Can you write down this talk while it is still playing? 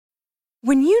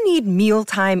When you need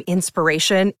mealtime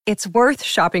inspiration, it's worth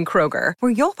shopping Kroger,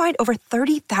 where you'll find over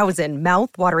 30,000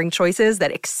 mouth-watering choices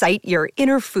that excite your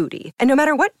inner foodie. And no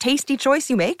matter what tasty choice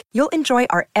you make, you'll enjoy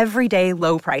our everyday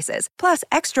low prices, plus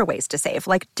extra ways to save,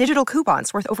 like digital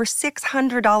coupons worth over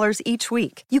 $600 each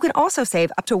week. You can also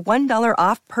save up to $1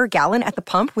 off per gallon at the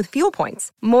pump with fuel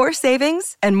points. More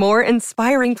savings and more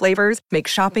inspiring flavors make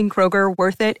shopping Kroger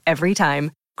worth it every time.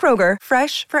 Kroger,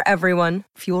 fresh for everyone.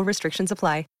 Fuel restrictions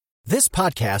apply. This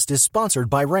podcast is sponsored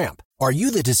by Ramp. Are you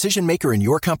the decision maker in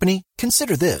your company?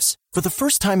 Consider this. For the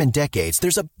first time in decades,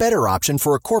 there's a better option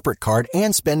for a corporate card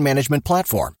and spend management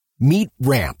platform. Meet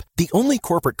Ramp, the only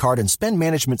corporate card and spend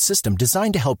management system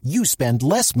designed to help you spend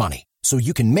less money so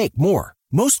you can make more.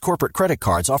 Most corporate credit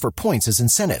cards offer points as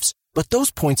incentives, but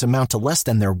those points amount to less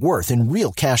than their worth in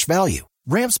real cash value.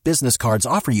 Ramp's business cards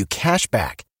offer you cash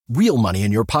back, real money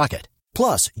in your pocket.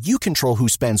 Plus, you control who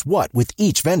spends what with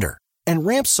each vendor. And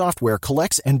Ramp software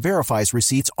collects and verifies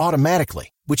receipts automatically,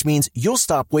 which means you'll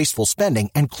stop wasteful spending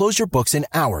and close your books in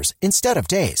hours instead of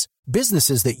days.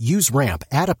 Businesses that use Ramp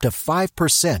add up to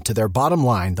 5% to their bottom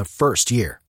line the first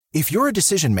year. If you're a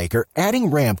decision maker,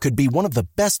 adding Ramp could be one of the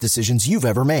best decisions you've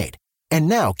ever made. And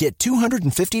now get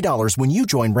 $250 when you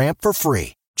join Ramp for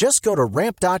free. Just go to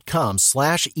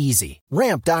ramp.com/easy.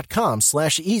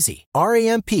 Ramp.com/easy.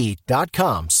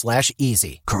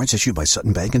 RAMP.com/easy. Cards issued by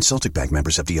Sutton Bank and Celtic Bank,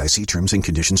 members of FDIC. Terms and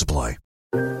conditions apply.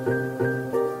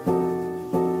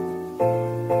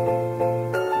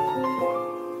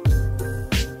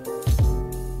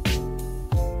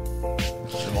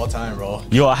 All time, bro.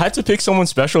 Yo, I had to pick someone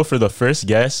special for the first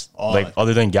guest,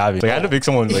 other than Gavin. Like, I had to pick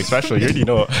someone special. You already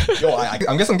know. Yo,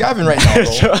 I'm guessing Gavin right now,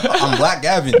 bro. I'm Black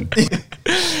Gavin.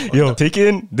 Yo,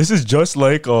 this is just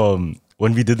like when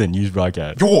we did the news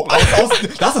broadcast. Yo,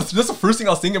 that's the first thing I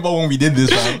was thinking about when we did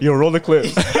this, man. Yo, roll the clip.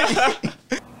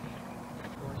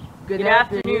 Good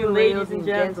afternoon, ladies and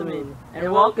gentlemen,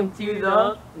 and welcome to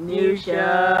the new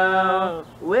show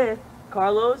with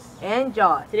Carlos and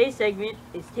Josh. Today's segment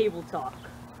is Table Talk.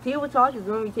 Table Talk is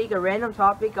when we take a random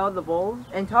topic out of the bowl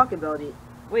and talk about it.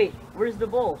 Wait, where's the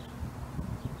bowl?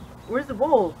 Where's the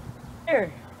bowl?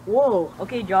 There. Whoa.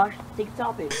 Okay, Josh, take the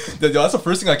topic. Yo, that's the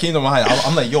first thing that came to mind.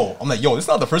 I'm like, yo, this is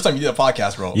not the first time you did a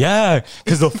podcast, bro. Yeah,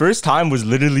 because the first time was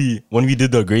literally when we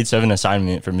did the grade 7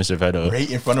 assignment for Mr. Feta.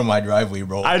 Right in front of my driveway,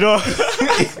 bro. I know.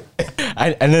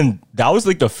 and then that was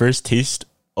like the first taste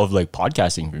of like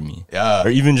podcasting for me. Yeah. Or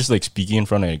even just like speaking in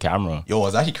front of a camera. Yo,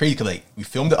 it's actually crazy because like we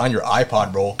filmed it on your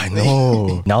iPod, bro. I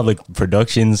know. Now like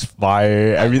production's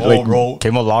fire. Everything like bro.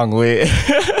 Came a long way.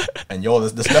 And yo,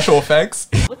 the special effects.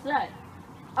 What's that?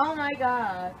 Oh my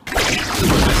god.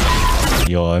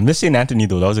 Yo, I miss St. Anthony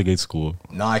though. That was a good school.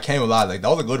 Nah, I can't even lie. Like that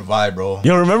was a good vibe, bro.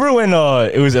 Yo, remember when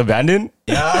it was abandoned?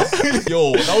 Yeah.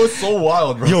 Yo, that was so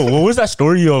wild, bro. Yo, what was that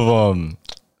story of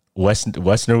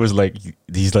Westner was like,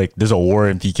 he's like, there's a war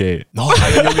in PK. No, yo,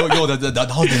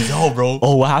 that was Denzel, bro.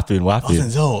 Oh, what happened? That was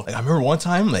Denzel. Like, I remember one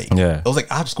time, like, it was like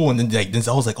after school, and then like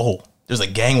Denzel was like, oh, there's a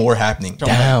gang war happening.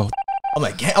 Damn. I'm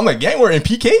like, gang war in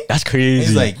PK? That's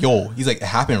crazy. And he's like, it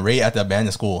happened right at the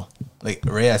abandoned school. Like,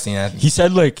 right at St. Anthony. He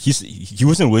said, like, he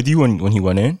wasn't with you when he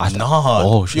went in? Nah.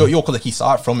 Oh, shit. Yo, because like, he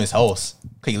saw it from his house.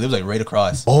 Okay, he lives, like, right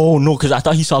across. Oh, no, because I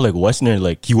thought he saw, like, Westner.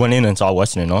 Like, he went in and saw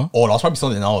Westner, no? Oh, that was probably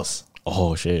something else.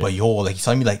 Oh, shit. But, yo, like, he's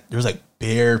telling me, like, there's, like,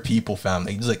 bare people, fam.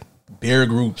 Like, there's, like, bare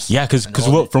groups. Yeah, because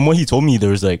from what he told me, there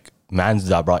was, like, mans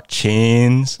that brought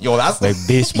chains. Yo, that's like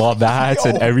baseball bats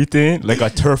and everything. Like a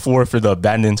turf war for the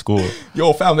abandoned school.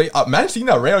 Yo, fam, like, man, seeing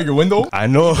that right out your window? I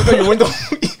know. Look out your window.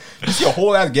 You see a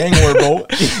whole ass gang war, bro.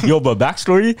 Yo, but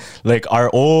backstory, like our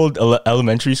old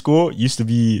elementary school used to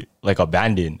be like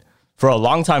abandoned. For a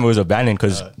long time, it was abandoned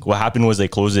because what happened was they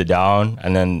closed it down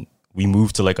and then we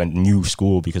moved to like a new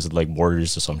school because of like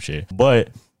borders or some shit. But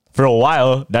for a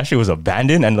while, that shit was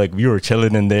abandoned and like we were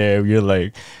chilling in there. We were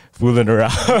like fooling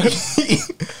around.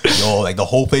 Yo, like the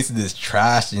whole place is just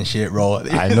trash and shit, bro.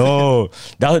 I know.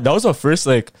 That was the first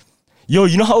like, yo,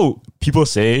 you know how people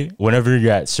say whenever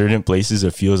you're at certain places,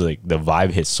 it feels like the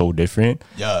vibe hits so different?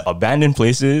 Yeah. Abandoned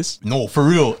places. No, for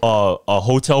real. A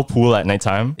hotel pool at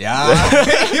nighttime. Yeah.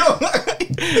 Right? Yo,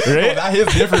 that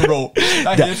hits different, bro.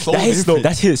 That hits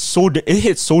so different. It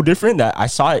hits so different that I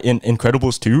saw it in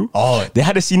Incredibles 2. Oh. They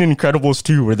had a scene in Incredibles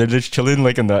 2 where they're just chilling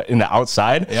like in the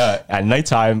outside. Yeah. At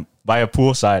nighttime by a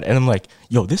poolside. And I'm like,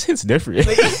 yo, this hits different.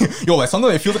 Yo, like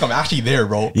sometimes it feels like I'm actually there,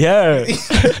 bro. Yeah.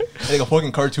 Like a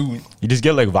fucking cartoon. You just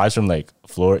get like vibes from like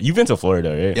Florida. You've been to Florida,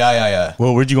 right? Yeah.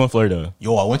 Well, where'd you go in Florida?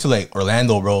 Yo, I went to like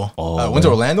Orlando, bro. Oh, I went to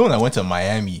Orlando and I went to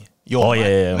Miami. Yo,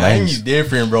 yeah. Miami's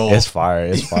different, bro. It's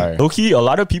fire. Low-key, a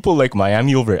lot of people like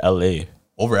Miami over LA.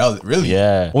 Over LA, really?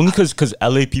 Yeah. Only because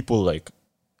LA people like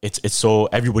it's so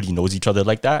everybody knows each other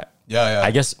like that. Yeah.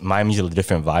 I guess Miami's a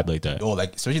different vibe like that. Yo,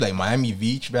 like especially like Miami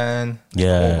Beach, man.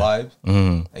 Yeah. The whole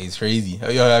vibe. Like, it's crazy. Yo,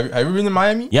 have you ever been to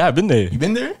Miami? Yeah, I've been there. You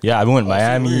been there? Yeah, I went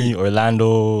Miami,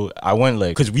 Orlando. I went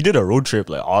like because we did a road trip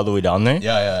like all the way down there.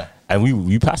 Yeah. And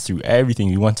we passed through everything.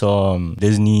 We went to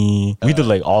Disney. We did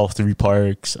like all 3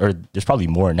 parks, or there's probably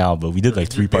more now, but we did like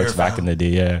 3 parks back in the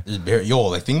day. Yeah. Yo,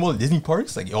 like think about Disney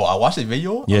parks. Like yo, I watched a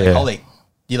video. Yeah. Like, how like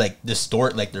they like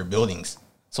distort like their buildings.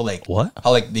 So like What?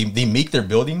 How like they make their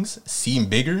buildings seem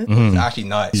bigger. It's actually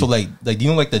not. So like you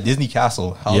know like the Disney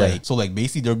castle. How Yeah. like so like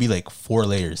basically there'll be like 4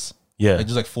 layers. Yeah. Like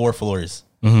there's like 4 floors.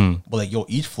 But like yo,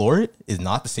 each floor is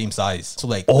not the same size. So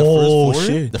like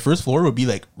Shit. the first floor would be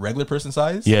like regular person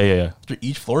size. Yeah. After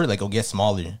each floor, like it'll get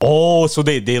smaller. Oh, so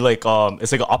they like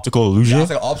it's like an optical illusion. That's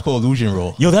like an optical illusion,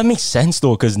 bro. Yo, that makes sense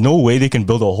though, because no way they can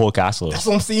build a whole castle. That's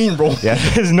what I'm saying, bro. Yeah,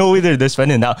 there's no way they're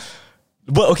spending that.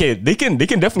 But okay, they can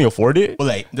definitely afford it. But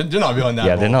like they're not building that.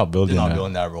 Yeah, bro. they're not building They're not that.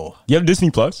 building that, bro. You have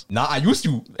Disney Plus? Nah, I used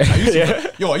to. Yeah.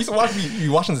 Yo, I used to watch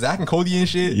you watching Zach and Cody and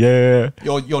shit. Yeah.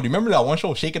 Yo, do you remember that one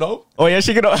show, Shake It Up? Oh yeah,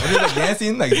 shake it up. They're like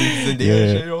dancing, like Zendaya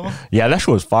and shit, yo. Yeah, that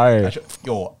show was fire.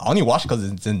 Yo, I only watch because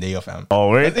it's Zendaya, fam.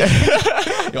 Oh wait.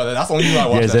 Yo, that's the only reason I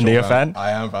watch Yeah, that show, Zendaya fam. fan?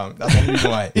 I am, fam. That's the only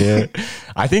reason why. Yeah,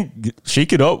 I think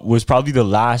Shake It Up was probably the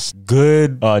last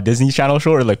good Disney Channel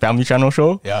show or like Family Channel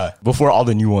show. Yeah. Before all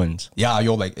the new ones. Yeah,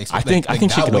 yo, like I think that Shake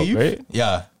It Up, wave, right?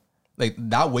 Yeah. Like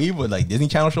that wave with like Disney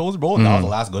Channel shows, bro. That was the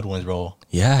last good ones, bro.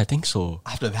 Yeah, I think so.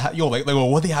 After that, yo, like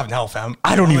what they have now, fam?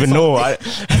 I don't even know.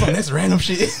 Some next random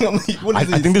shit. I'm like, what is I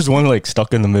this? think there's one like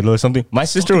stuck in the middle or something. My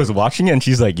sister was watching it and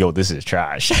she's like, "Yo, this is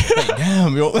trash." Like,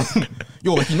 damn, yo,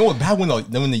 yo, like you know what's bad when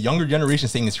the younger generation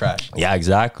saying it's trash. Yeah,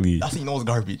 exactly. That's when you know it's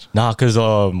garbage. Nah, cause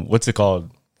what's it called?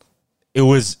 It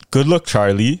was Good Luck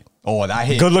Charlie. Oh, that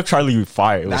hit. Good Luck Charlie was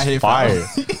fire. It was That hit, fire.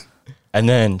 fam. And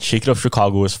then Shake It Up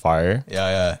Chicago was fire.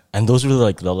 Yeah. And those were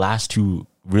like the last 2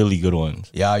 really good ones.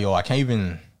 Yeah, yo, I can't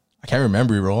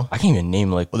remember, bro. I can't even name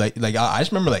like. Like I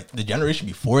just remember like the generation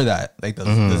before that, like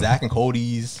the Zach and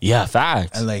Cody's, Yeah,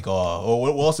 facts. and like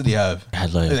what else did they have?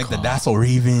 Had, like the Dazzle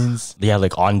Ravens, Yeah,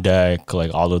 like On Deck,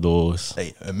 like all of those.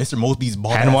 like Mr. Mosby's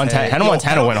ball. Hannah Montana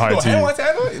went hard, too. Hannah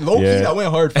Montana, low key, Yeah. that went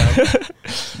hard, fam.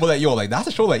 But like yo, like that's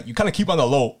a show like you kind of keep on the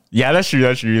low. Yeah, that's true.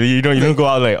 You don't go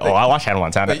out like, oh, I watch Hannah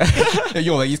Montana. Like,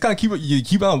 yo, like you kind of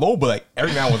keep on the low, but like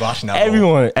every man was watching that.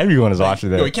 Everyone is watching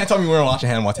that. Yo, you can't tell me we weren't watching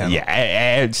Hannah Montana. Yeah,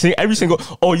 every single.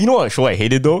 Oh, you know what show I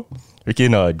hated though?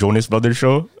 Freaking Jonas Brothers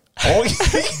show. Oh,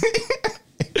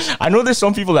 I know there's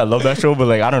some people that love that show, but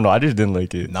like I don't know, I just didn't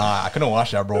like it. nah, I couldn't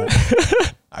watch that, bro.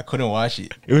 I couldn't watch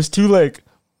it. It was too like,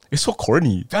 it's so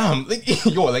corny. Damn, like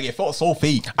yo, like it felt so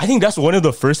fake. I think that's one of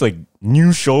the first like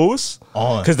new shows.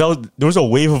 Because there was a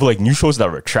wave of like new shows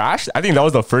that were trash. I think that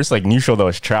was the first like new show that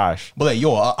was trash. But like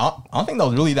yo, I don't think that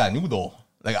was really that new though.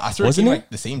 Like I started Wasn't seeing it? like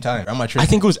the same time. Am I I tripping?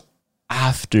 think it was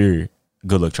after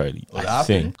Good Luck Charlie. It was I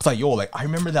after. think. It's like yo, like I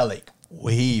remember that like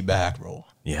way back, bro.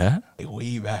 Yeah? Like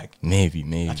way back. Maybe.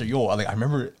 After yo, like I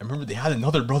remember they had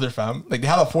another brother, fam. Like they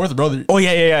had a 4th brother. Oh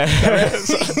yeah.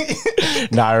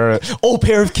 Nah. Oh,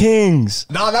 Pair of Kings.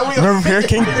 Nah, that way. Remember Pair of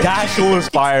Kings? That show was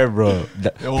fire, bro.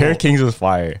 Yo. Pair of Kings was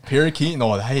fire. Parakeet?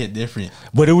 No, that hit different.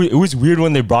 But it was weird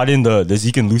when they brought in the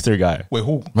Zeke and Luther guy. Wait,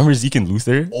 who? Remember Zeke and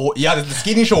Luther? Oh yeah, the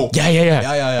skating show.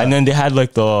 Yeah. And then they had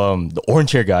like the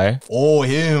orange hair guy. Oh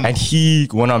him. And he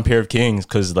went on Pair of Kings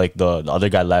because like the other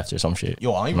guy left or some shit.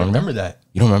 Yo, I don't even remember that.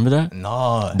 You don't remember that?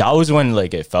 Nah. That was when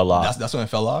like it fell off. That's when it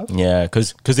fell off. Yeah,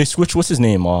 because they switched. What's his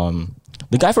name?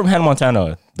 The guy from Hannah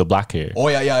Montana, the black hair. Oh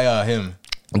yeah, him.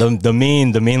 The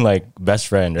main like best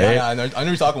friend, right? Yeah, I know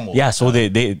you're talking about. Yeah, so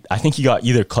they I think he got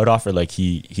either cut off or like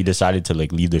he decided to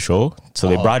like leave the show. So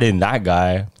they brought in that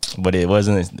guy, but it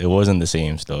wasn't the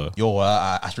same stuff. Yo,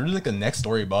 I started like the next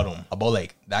story about him, about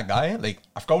like that guy. Like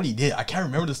I forgot what he did. I can't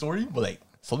remember the story, but like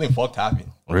something fucked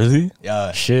happened. Really?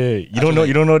 Yeah. Shit. You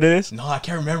Actually, don't know what it is? No, I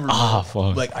can't remember. Ah, bro.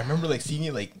 fuck. Like I remember like seeing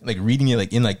it, like reading it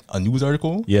like in like a news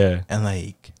article. Yeah. And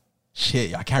like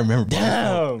shit, I can't remember. Bro.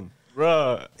 Damn,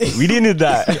 bro. We didn't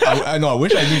that. I know. I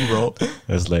wish I knew, bro.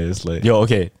 That's late. Yo,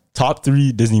 okay. Top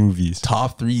 3 Disney movies.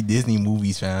 Top 3 Disney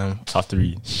movies, fam. Top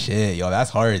 3. Shit, yo, that's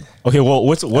hard. Okay, well,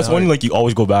 what's one like you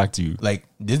always go back to? Like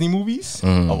Disney movies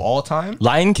of all time.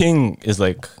 Lion King is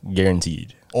like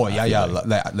guaranteed. Oh yeah.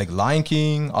 Like Lion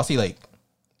King. I'll say like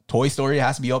Toy Story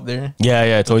has to be up there.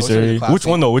 Yeah, Toy Story. Story is Which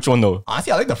one though?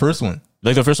 Honestly, I like the first one.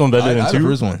 Like the first one better than I 2? The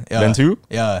first one. Yeah. Than 2?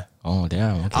 Yeah. Oh,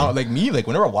 damn. Okay. I don't, like me, like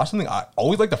whenever I watch something, I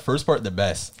always like the first part the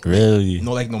best. Really?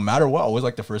 No, like no matter what, I always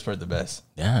like the first part the best.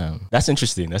 Damn. That's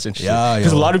interesting. Yeah,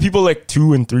 Because a yo. lot of people like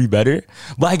 2 and 3 better.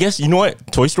 But I guess, you know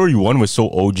what? Toy Story 1 was so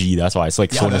OG. That's why it's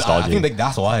like so I nostalgic. think like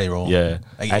that's why, bro. Yeah.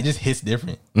 Like it just hits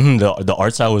different. The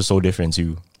art style was so different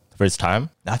too. First time.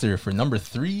 After for number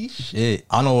 3, shit.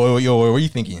 I don't know. Yo, what are you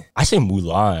thinking? I say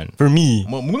Mulan. For me,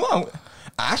 Mulan.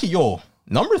 Actually, yo,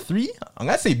 number 3. I'm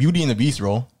gonna say Beauty and the Beast,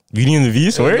 bro. Beauty and the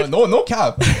Beast, where? No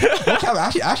cap. No cap.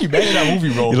 I actually banged that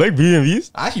movie, bro. You like Beauty and the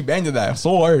Beast? I actually banged that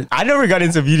so hard. I never got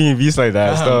into Beauty and the Beast like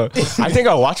that. So I think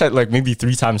I watched it like maybe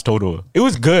 3 times total. It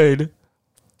was good.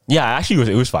 Yeah, actually,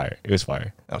 it was fire. It was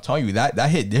fire. I'm telling you, that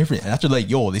hit different. And after like,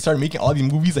 yo, they started making all these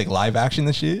movies like live action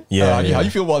and shit. Yeah, How you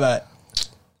feel about that?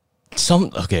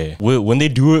 When they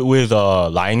do it with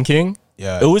Lion King,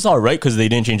 Yeah. it was all right because they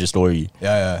didn't change the story.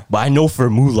 Yeah. But I know for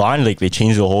Mulan, like they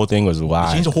changed the whole thing. Was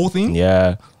whack. Change the whole thing?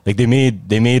 Yeah, like they made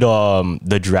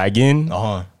the dragon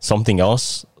something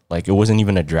else. Like it wasn't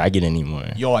even a dragon anymore.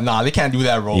 Yo, nah, they can't do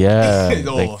that, bro. Yeah,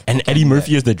 No, like, and they can't Eddie do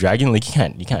Murphy that. is the dragon. Like you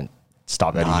can't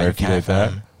stop Eddie Nah, you Murphy can't, like that.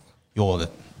 fam. Yo,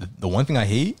 the one thing I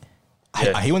hate,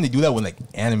 Yeah. I hate when they do that with like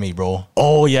anime, bro.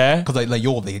 Oh yeah, Cause like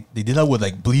yo, they did that with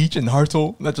like Bleach and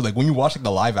Naruto. That's just, like when you watch like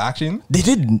the live action. they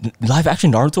did live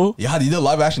action Naruto. Yeah, they did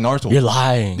live action Naruto. You're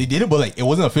lying. They did it, but like it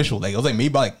wasn't official. Like it was like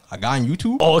made by like a guy on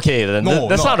YouTube. Oh, okay, then No,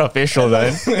 that's no. not official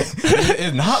then.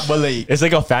 It's not, but like It's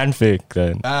like a fanfic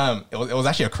then. it was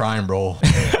actually a crime, bro.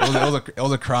 It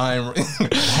was a crime.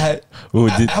 Ooh,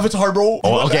 did- Avatar, bro.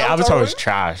 Oh, okay. Avatar was right?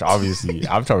 trash. Obviously,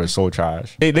 Avatar was so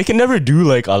trash. They can never do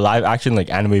like a live action like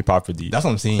anime property. That's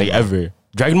what I'm saying, Like bro. ever.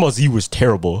 Dragon Ball Z was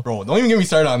terrible. Bro, don't even get me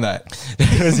started on that.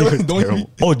 It was Don't terrible.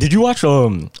 even- Oh, did you watch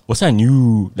what's that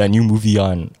new movie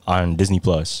on Disney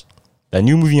Plus? That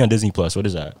new movie on Disney Plus. What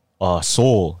is that?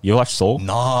 Soul. You watch Soul?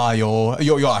 Nah, yo,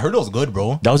 I heard it was good,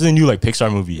 bro. That was the new like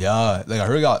Pixar movie. Yeah, like I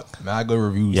heard it got mad good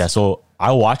reviews. Yeah, so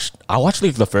I watched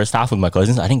like the first half with my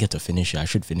cousins. I didn't get to finish it. I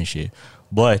should finish it.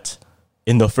 But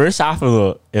in the first half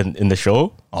of in the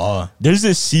show, there's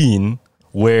this scene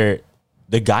where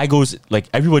the guy goes, like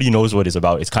everybody knows what it's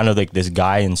about. It's kind of like this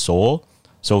guy in Seoul.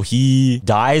 So he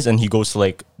dies and he goes to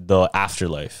like the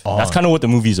afterlife. That's kind of what the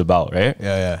movie's about, right?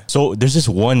 Yeah. So there's this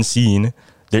one scene,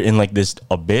 they're in like this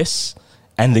abyss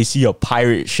and they see a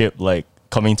pirate ship like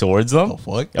coming towards them. Oh,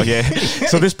 fuck. Okay.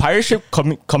 So this pirate ship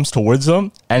comes towards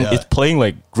them and Yeah. it's playing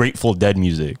like Grateful Dead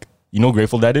music. You know what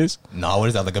Grateful Dead is? Nah, what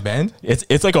is that, like a band?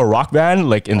 It's like a rock band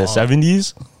like in the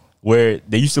 70s where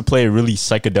they used to play really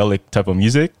psychedelic type of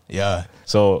music. Yeah.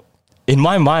 So in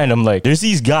my mind, I'm like, there's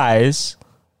these guys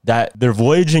that they're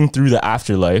voyaging through the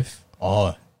afterlife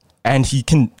and he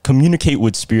can communicate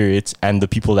with spirits and the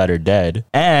people that are dead.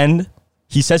 And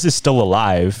he says he's still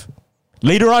alive.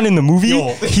 Later on in the movie,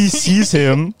 Yo. he sees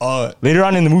him. Later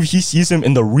on in the movie, he sees him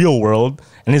in the real world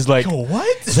and is like, Yo,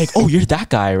 what? It's like, oh, you're that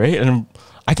guy, right? And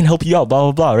I can help you out,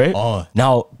 blah, blah, blah, right?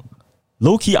 Now,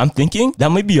 low-key, I'm thinking that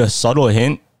might be a subtle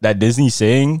hint that Disney's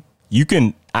saying you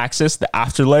can access the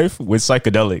afterlife with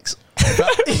psychedelics.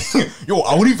 Yo,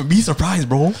 I wouldn't even be surprised,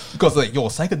 bro. Because like, yo,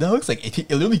 psychedelics, like it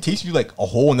literally takes you like a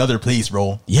whole another place,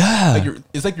 bro. Yeah. Like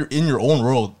it's like you're in your own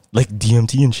world. Like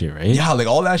DMT and shit, right? Yeah, like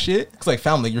all that shit. Cause like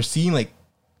fam, like you're seeing like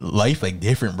life like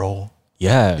different, bro.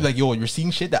 Yeah. Like yo, you're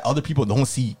seeing shit that other people don't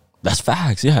see. That's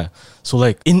facts, yeah. So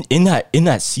like in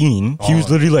that scene, he was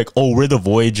literally like, "Oh, we're the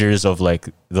voyagers of like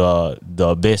the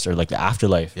abyss or like the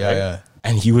afterlife." Yeah, right? yeah.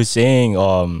 And he was saying,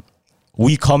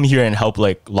 we come here and help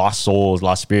like lost souls,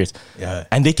 lost spirits. Yeah.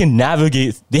 And they can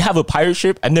navigate. They have a pirate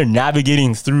ship and they're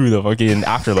navigating through the fucking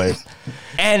afterlife,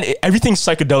 and everything's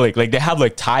psychedelic. Like they have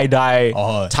like tie dye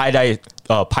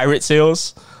pirate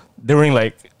sails. They're wearing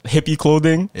like hippie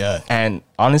clothing. Yeah. And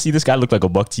honestly, this guy looked like a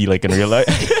buck tea like in real life.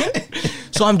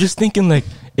 So I'm just thinking, like,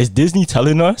 is Disney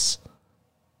telling us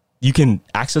you can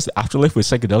access the afterlife with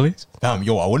psychedelics? Fam,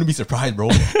 yo, I wouldn't be surprised, bro.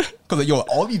 Cause like yo,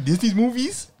 all these Disney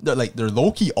movies, they're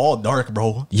low key all dark,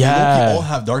 bro. Yeah. They low key all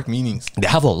have dark meanings. They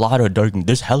have a lot of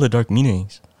there's hella dark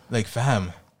meanings. Like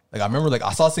fam, like I remember like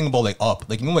I saw this thing about like Up,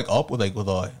 like you know like Up with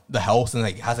the house and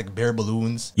like it has like bare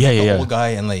balloons. Yeah, like, yeah, the yeah. old guy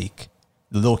and like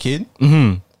the little kid.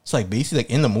 Mm-hmm. So like basically like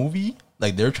in the movie,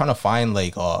 like they're trying to find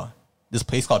like this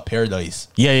place called Paradise.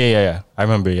 Yeah. I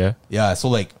remember, yeah. Yeah, so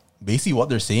like basically what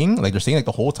they're saying like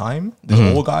the whole time this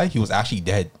old guy, he was actually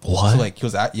dead. What?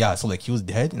 So like he was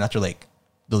dead, and after like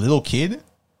the little kid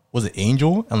was an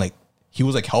angel, and like he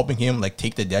was like helping him like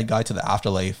take the dead guy to the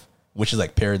afterlife, which is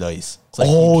like paradise. So,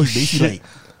 like, Oh, he basically shit. like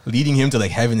leading him to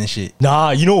like heaven and shit. Nah,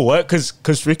 you know what? Cause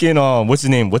freaking what's his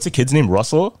name? What's the kid's name?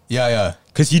 Russell? Yeah.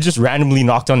 Cause he just randomly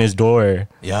knocked on his door.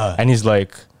 Yeah. And he's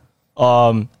like,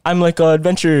 I'm like an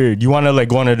adventure. Do you want to like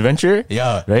go on an adventure?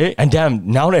 Yeah. Right. And damn,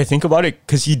 now that I think about it,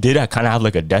 because he did kind of have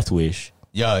like a death wish,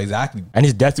 Yeah, exactly. and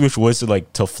his death wish was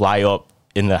to fly up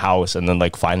in the house and then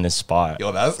like find this spot.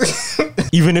 Yo, that's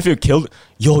Even if it killed,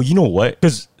 you know what?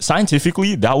 Because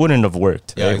scientifically that wouldn't have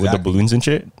worked. Yeah, right? With the exactly. balloons and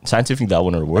shit. Scientifically that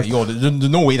wouldn't have worked. yo. There's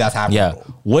no way that's happening. Yeah.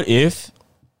 Bro. What if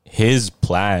his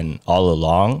plan all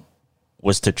along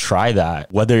was to try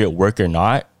that, whether it work or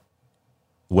not,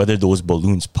 whether those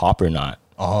balloons pop or not,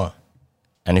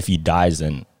 and if he dies,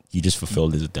 then he just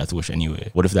fulfilled his death wish anyway.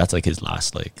 What if that's like his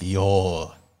last like?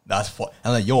 Yo, that's fun.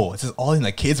 And like, yo, it's just all in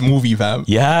a kids movie, fam.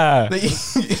 Yeah. Like,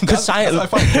 that's what I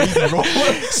find crazy, bro.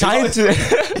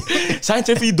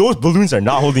 Scientifically, those balloons are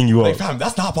not holding you Like, up. fam,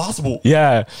 that's not possible.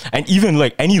 Yeah, and even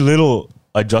like any little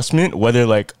adjustment, whether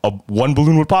like one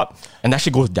balloon would pop and that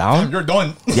shit goes down, Fam, you're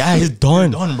done. yeah, he's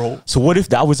done. You're done, bro. So what if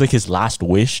that was like his last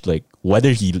wish? Like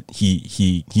whether he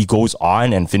goes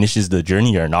on and finishes the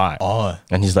journey or not.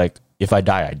 And he's like, if I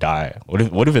die, I die.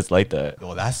 What if it's like that?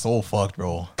 Yo, that's so fucked,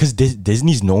 bro. Because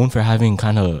Disney's known for having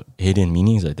kind of hidden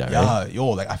meanings like that, right? Yeah, yo,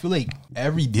 like I feel like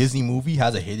every Disney movie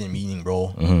has a hidden meaning,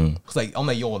 bro. Cause like I'm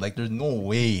like, yo, like there's no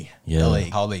way, Yeah. that,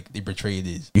 like how like they portray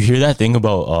this. You hear that thing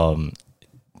about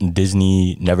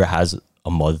Disney never has a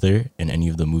mother in any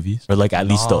of the movies, or like at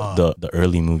least the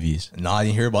early movies. Nah, I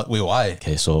didn't hear about. Wait, why?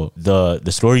 Okay, so the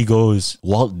story goes,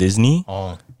 Walt Disney,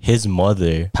 his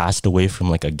mother passed away from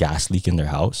like a gas leak in their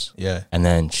house. Yeah. And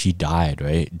then she died,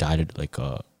 right? Died at like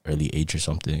a early age or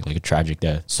something, like a tragic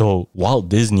death. So Walt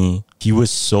Disney, he was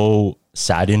so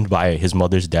saddened by his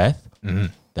mother's death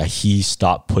that he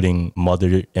stopped putting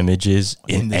mother images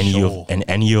In in the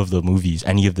any show. of the movies,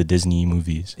 any of the Disney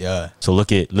movies. Yeah. So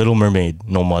look at Little Mermaid,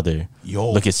 no mother.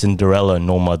 Yo. Look at Cinderella,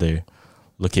 no mother.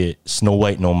 Look at Snow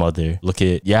White, no mother. Look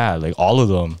at, like all of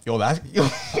them. Yo, that's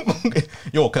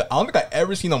yo. Cause I don't think I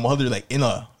ever seen a mother like in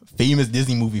a famous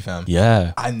Disney movie, fam.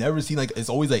 Yeah. I never seen like it's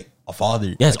always like a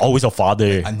father. Yeah, it's always a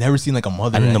father. I never seen like a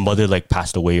mother. And then the like, mother like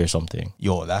passed away or something.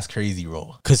 yo, that's crazy,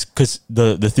 bro. Cause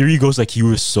the theory goes like he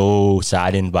was so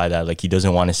saddened by that, like he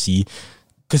doesn't want to see,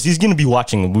 cause he's gonna be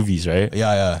watching the movies, right?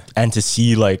 Yeah. And to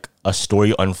see like a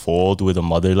story unfold with a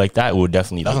mother like that would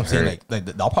definitely That's like, what I'm saying. hurt. Like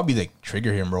that'll probably like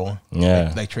trigger him, bro.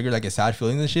 Yeah. Like trigger like his sad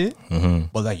feelings and shit.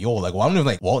 But like, yo, like, well, I don't know if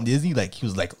like Walt Disney, like he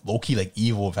was like low key like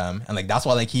evil, fam, and like that's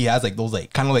why like he has like those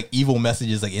like kind of like evil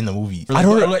messages like in the movies. Or, like, I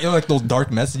don't know. like those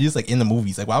dark messages like in the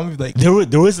movies. Like, why don't we like?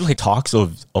 There was like talks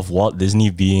of Walt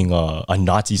Disney being a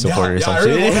Nazi supporter or I some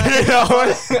heard shit.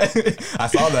 that. I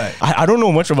saw that. I don't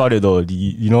know much about it though. Do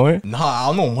you know it? Nah, I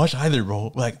don't know much either,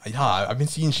 bro. Like, yeah, I've been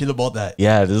seeing shit about that.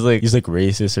 Yeah, there's like he's like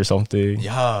racist or something.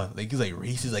 Yeah, like he's like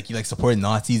racist, like he like supported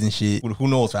Nazis and shit. Who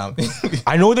knows, fam?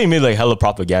 I know they made like hella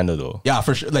propaganda though. Yeah,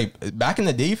 for sure. Like back in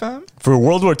the day, fam. For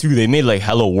World War II, they made like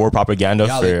hella war propaganda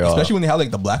Yeah, for like, especially when they had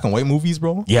like the black and white movies,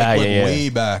 bro. Yeah, like, yeah. Way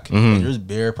back, like, there's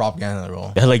bare propaganda,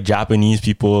 bro. they had like Japanese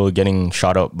people getting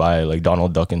shot up by like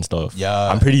Donald Duck and stuff. Yeah.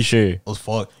 I'm pretty sure. It was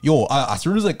fuck. Yo, I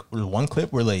saw there's like one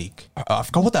clip where like I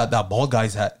forgot what that bald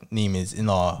guy's name is in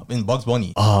Bugs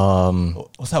Bunny.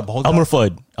 What's that bald guy?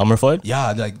 Elmer Fudd.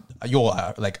 Yeah, like yo,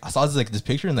 I saw this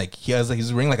picture and like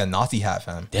he's wearing like a Nazi hat,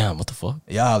 fam. Damn, what the fuck?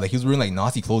 Yeah, like he was wearing like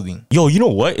Nazi clothing. Yo, you know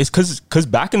what? It's cause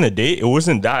back in the day, it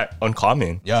wasn't that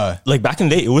uncommon. Yeah. Like back in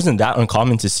the day, it wasn't that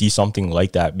uncommon to see something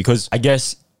like that because I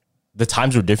guess the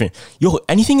times were different. Yo,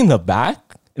 anything in the back,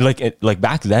 like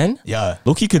back then, Yeah.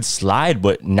 Loki could slide,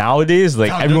 but nowadays, like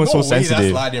Fam, everyone's so there's no way that's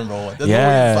sensitive. sliding, bro. There's Yeah. no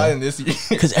way that's sliding this year.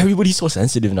 Because everybody's so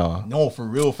sensitive now. No, for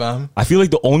real, fam. I feel like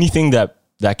the only thing that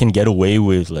can get away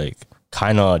with like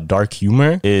kind of dark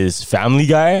humor is Family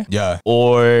Guy, Yeah.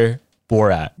 or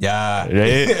Borat. Yeah.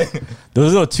 Right?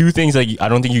 Those are the two things like I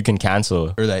don't think you can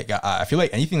cancel. Or like I feel like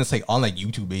anything that's like on like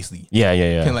YouTube basically.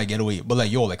 Yeah. Can like get away, but like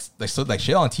yo, like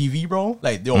shit on TV, bro.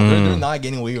 Like yo, they're not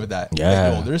getting away with that. Yeah.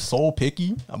 like, yo, they're so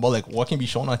picky about like what can be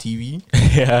shown on TV.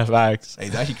 Yeah, facts. Like,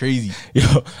 it's actually crazy. Yo,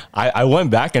 I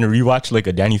went back and rewatched like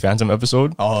a Danny Phantom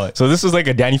episode. Oh. So this was like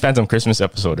a Danny Phantom Christmas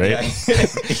episode, right? Yeah.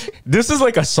 This is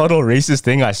like a subtle racist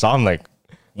thing I saw. I'm like,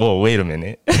 whoa, wait a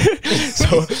minute.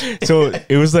 so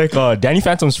it was like Danny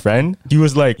Phantom's friend. He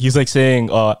was like saying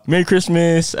Merry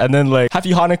Christmas and then like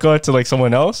Happy Hanukkah to like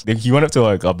someone else. Then he went up to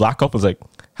like a black couple, was like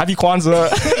Happy Kwanzaa.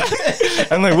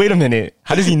 I'm like, wait a minute.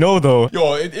 How does he know though?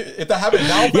 Yo, if that happened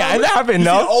now, bro, Yeah, if that happened you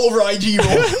see now- it all over IG,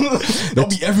 bro. They'll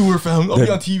be everywhere, fam. They'll be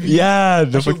on TV. Yeah,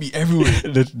 They'll be everywhere.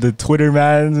 the Twitter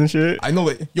mans and shit. I know,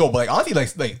 like, yo, but like honestly,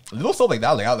 like little stuff like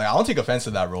that, like I don't take offense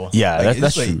to that, bro. Yeah, like,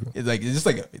 that's just, true. It's just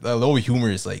like a little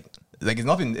humorous, like it's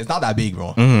nothing. It's not that big,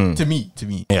 bro. Mm-hmm. To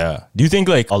me. Yeah. Do you think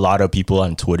like a lot of people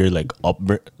on Twitter like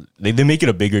they make it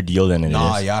a bigger deal than it is?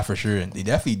 Nah, yeah, for sure. They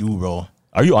definitely do, bro.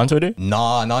 Are you on Twitter?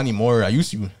 Nah, not anymore. I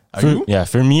used to. Are you? Yeah,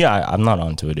 for me, I'm not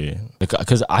on Twitter. Like,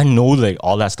 cause I know like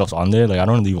all that stuff's on there. Like, I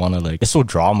don't really want to like. It's so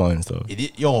drama and stuff.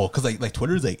 Cause like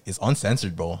Twitter's like it's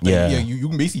uncensored, bro. Like, Yeah. you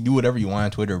can basically do whatever you want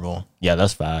on Twitter, bro. Yeah,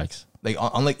 that's facts. Like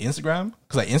on like Instagram,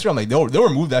 cause like Instagram, like they'll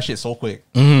remove that shit so quick.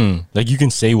 Like you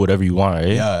can say whatever you want,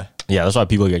 right? Yeah. Yeah, that's why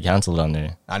people get canceled on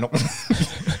there. I know.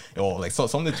 Yo, like some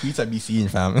of the tweets I be seeing,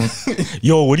 fam.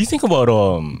 Yo, what do you think about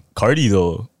Cardi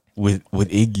though with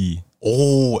Iggy?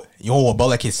 About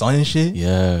like his son and shit.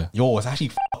 Yeah. Yo, it's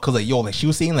actually cause like like she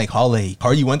was saying like how like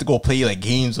Cardi went to go play like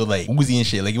games with like Uzi and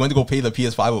shit. Like he went to go play the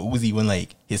PS5 with Uzi when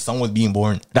like his son was being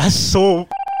born. That's so.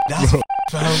 That's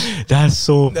fam. That's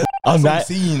so. That's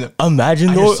insane. Imagine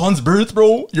At though. your son's birth,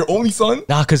 bro. Your only son.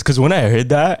 Nah, cause when I heard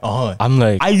that, I'm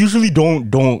like, I usually don't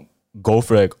go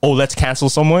for like, oh, let's cancel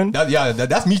someone.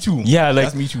 That's me too. Yeah, like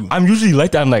that's me too. I'm usually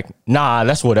like that. I'm like, nah,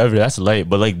 that's whatever. That's light.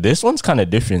 But like this one's kind of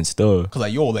different still. Cause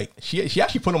like like she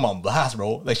actually put him on blast,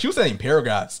 bro. Like she was sending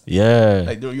paragraphs. Yeah.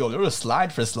 Like there was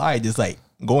slide for slide, just like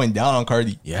going down on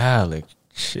Cardi. Yeah, like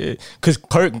shit. Cause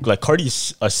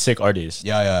Cardi's a sick artist.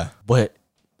 Yeah. But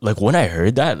like when I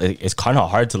heard that, like it's kind of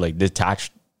hard to like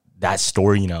detach that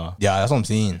story now. Yeah, that's what I'm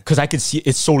saying. Cause I could see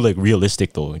it's so like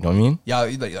realistic though. You know what I mean? Yeah,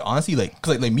 like honestly, like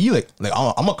cause like me, like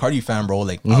I'm a Cardi fan, bro.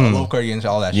 Like I love Cardi and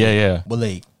all that. Yeah, shit. yeah. But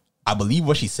like I believe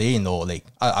what she's saying though. Like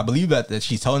I believe that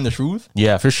she's telling the truth.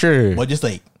 Yeah, for sure. But just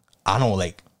like I don't know,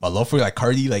 like my love for like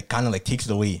Cardi, like kind of like takes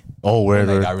it away. Oh, where?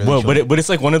 Like, really but it's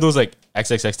like one of those like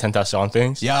XXX Tentacion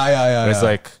things. Yeah. It's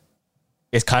like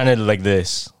it's kind of like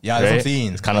this. Yeah, right? that's what I'm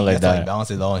saying. It's kind of like that. Like balance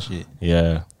it out and shit.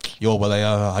 Yeah. Yo, but like,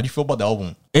 how do you feel about the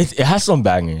album? It has some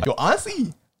bangers. Yo,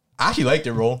 honestly, I actually liked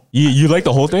it, bro. You like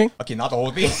the whole thing? Okay, not the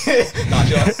whole thing.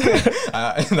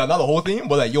 not the whole thing,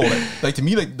 but like, yo, like to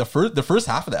me, like the first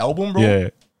half of the album, bro. Yeah.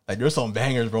 Like there's some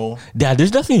bangers, bro. Yeah,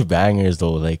 there's definitely bangers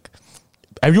though. Like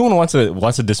everyone wants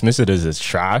to dismiss it as it's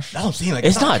trash. That's what I'm saying. Like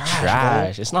it's not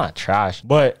trash. It's not trash,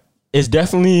 but it's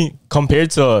definitely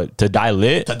compared to Die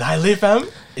Lit. To Die Lit, fam.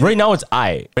 Right now it's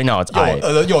I.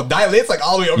 Yo, Die Lit's like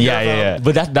all the way up here, fam. Yeah.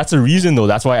 But that's a reason though.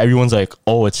 That's why everyone's like,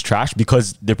 oh, it's trash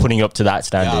because they're putting it up to that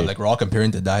standard. Yeah, like we're all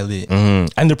comparing to Die Lit.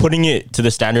 And they're putting it to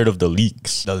the standard of the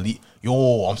leaks. There's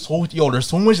so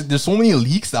many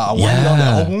leaks that I wanted on the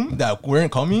album that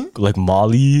weren't coming. Like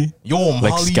Molly. Molly,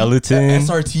 like Skeleton.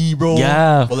 SRT, bro.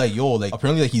 Yeah. But like,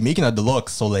 apparently like he's making a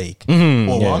deluxe. So like,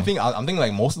 I'm thinking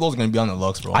like most of those are gonna be on the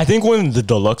deluxe, bro. I think when the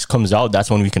deluxe comes out, that's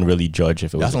when we can really judge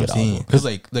if it was a good album. Because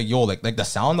like the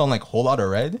sound on like Whole Lotta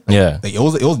Red, yeah, like it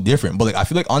was different. But like I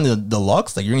feel like on the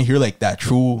deluxe, like you're gonna hear like that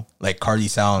true like Cardi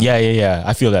sound. Yeah.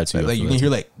 I feel that too. Like you can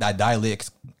hear like that Die Lit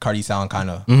Cardi sound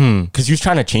kind of. Because he was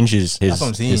trying to change his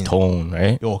tone,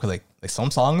 right? Yo, because like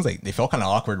some songs like they felt kind of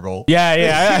awkward, bro.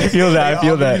 Yeah, I feel that. I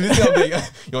feel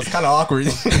that. Yo, it's kind of awkward.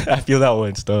 I feel that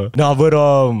one stuff. No, but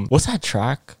what's that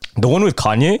track? The one with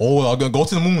Kanye? Oh, I'm gonna Go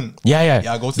to the Moon.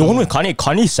 Yeah. Go to the one with Kanye.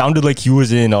 Kanye sounded like he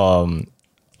was in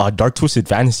Dark Twisted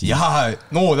Fantasy. Yeah,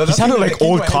 no, he sounded like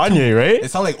old Kanye, right? It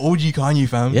sounded like OG Kanye,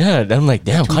 fam. Yeah, then I'm like,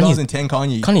 damn, 2010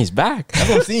 Kanye's back. That's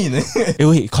what I'm saying.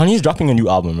 Wait, Kanye's dropping a new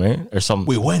album, right? Or something.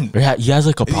 Wait, when? He has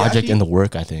like a project in the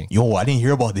work, I think. Yo, I didn't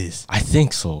hear about this. I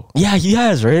think so. Yeah, he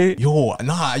has, right? Yo,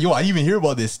 I didn't even hear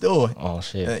about this still. Oh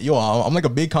shit. I'm like a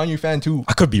big Kanye fan too.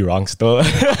 I could be wrong still.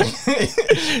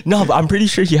 No, but I'm pretty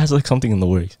sure he has like something in the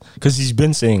works because he's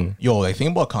been saying. Yo, like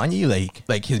think about Kanye,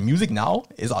 like his music now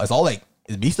is all like.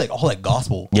 It's basically like all like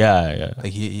gospel. Yeah.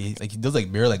 Like he does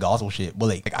like bare like gospel shit. But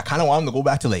like I kind of want him to go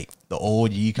back to like the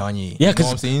OG Kanye. Yeah,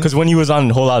 because when he was on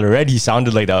Whole Lotta Red, he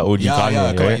sounded like that OG Kanye.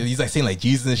 Yeah, right? He's like saying like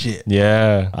Jesus and shit.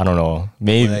 Yeah, I don't know.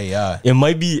 Maybe it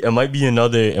might be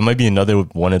another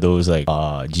one of those like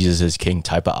Jesus is King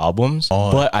type of albums.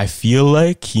 But I feel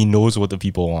like he knows what the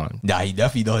people want. Yeah, he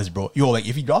definitely does, bro. Yo, like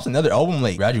if he drops another album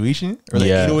like Graduation or like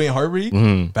 808 Heartbreak,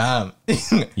 bam.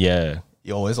 Yeah.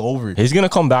 Yo, it's over. He's gonna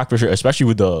come back for sure, especially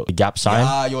with the Gap sign.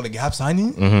 Yeah, yo, the Gap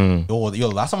signing. Yo,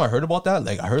 last time I heard about that,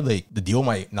 like I heard like the deal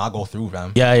might not go through,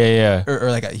 fam. Yeah.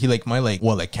 Or like he like might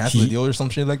like cancel the deal or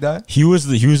some shit like that. He was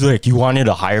like he wanted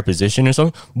a higher position or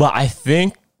something, but I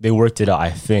think they worked it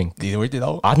out. They worked it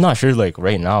out. I'm not sure like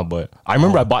right now, but I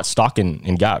remember I bought stock in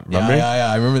Gap. Remember?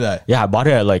 Yeah, I remember that. Yeah, I bought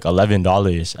it at like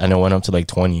 $11 and it went up to like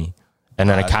 20, and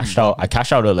then I cashed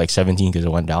out at like 17 because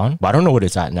it went down. But I don't know what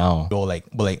it's at now. Yo,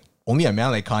 but only a man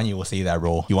like Kanye will say that,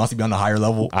 bro. He wants to be on the higher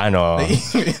level. I know.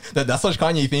 That's such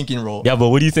Kanye thinking, bro. Yeah, but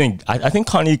what do you think? I think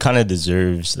Kanye kind of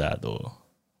deserves that though.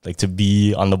 Like to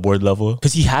be on the board level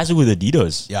because he has it with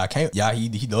Adidas. Yeah, he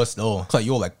does though. It's like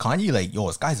like Kanye, like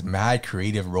this guy's mad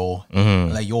creative, bro.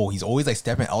 Like he's always like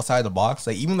stepping outside the box.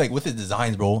 Like even like with his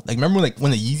designs, bro. Like remember like when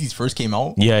the Yeezys first came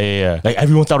out? Yeah. Like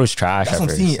everyone thought it was trash. That's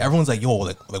what I'm saying. Everyone's like,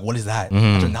 like what is that?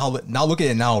 Now look at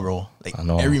it now, bro. Like I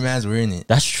know. every man's wearing it.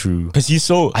 That's true. Because he's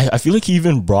so, I feel like he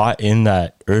even brought in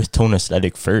that earth tone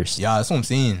aesthetic first. Yeah, that's what I'm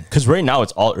saying. Because right now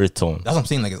it's all earth tone. That's what I'm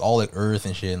saying. Like it's all like earth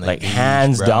and shit. And, Like beige,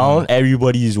 hands brown. down,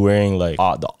 everybody's wearing like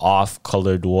the off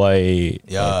colored white,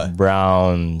 Yeah. like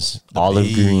browns, olive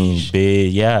beige. green,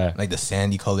 beige, yeah. Like the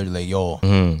sandy colored, like yo.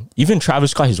 Even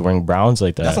Travis Scott, he's wearing browns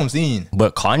like that. That's what I'm saying.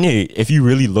 But Kanye, if you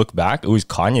really look back, it was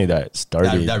Kanye that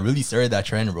started. That really started that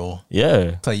trend, bro. Yeah.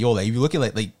 It's like yo, like if you look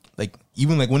at like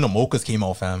even like when the mochas came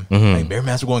out, fam, Mm-hmm. like Bear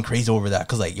Mans were going crazy over that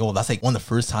because like yo, that's like one of the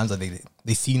first times that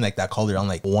they seen like that color on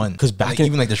like one. 'Cause back like, in-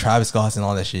 even like the Travis Scotts and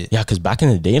all that shit. Yeah, because back in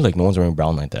the day, like no one's wearing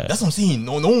brown like that. That's what I'm saying.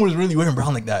 No one was really wearing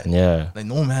brown like that. Yeah. Like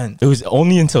no man. It was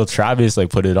only until Travis like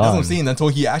put it That's on. what I'm saying. Until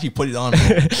he actually put it on.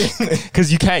 Bro.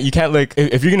 Because you can't like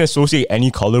if you're gonna associate any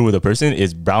color with a person,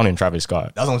 it's brown and Travis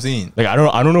Scott. That's what I'm saying. Like I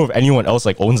don't know if anyone else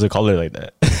like owns a color like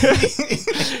that.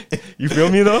 You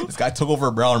feel me though? This guy took over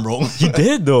brown, bro. He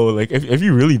did though. Like if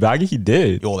you really bag it, he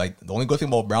did. Yo, like the only good thing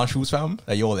about brown shoes, fam,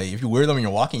 like yo, like if you wear them and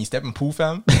you're walking, you step in poo,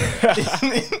 fam.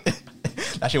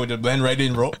 That shit would just blend right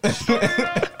in, bro.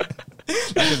 That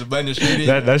just blend straight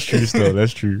in. That's true still.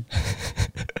 That's true.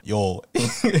 Yo,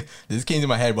 this came to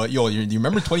my head, but yo, do you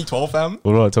remember 2012, fam?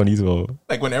 What about 2012?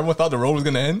 Like when everyone thought the road was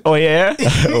gonna end. Oh yeah.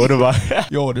 What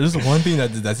about? Yo, there's one thing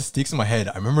that just sticks in my head.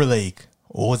 I remember like,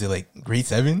 what was it, like grade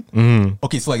 7?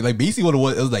 Okay, so like basically what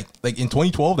it was like in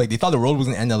 2012, like they thought the road was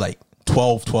gonna end at like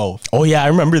 12. Oh yeah, I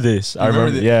remember this. I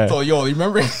remember. this? Yeah. So yo, you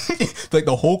remember like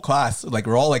the whole class, like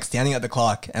we're all like standing at the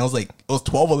clock, and it was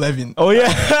 12:11. Oh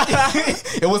yeah.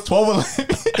 It was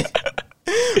 12:11.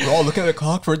 We're all looking at the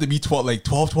clock for it to be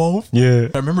 12. Yeah.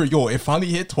 I remember, yo, it finally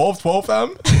hit 12,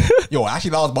 fam. Yo,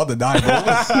 actually, I was about to die, bro.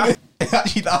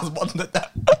 Actually, I was about to die.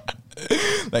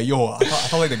 Like, yo, I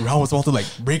thought like the ground was about to like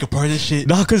break apart and shit.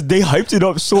 Nah, because they hyped it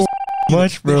up so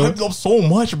much, They bro. hyped it up so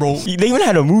much, bro. They even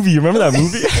had a movie. Remember that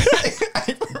movie?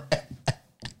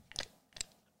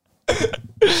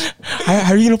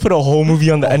 How are you gonna put a whole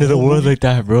movie on the end of the world like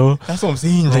that, bro? That's what I'm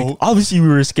saying, bro. Like, obviously we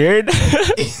were scared.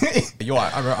 Yo,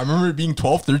 I remember it being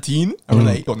 12, 13. I was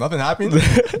like, yo, nothing happened.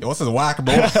 Yo, what's this whack,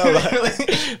 bro?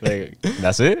 Like,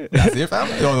 that's it. That's it,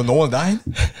 fam. Yo, no one died.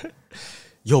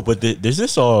 Yo, but there's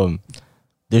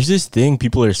this thing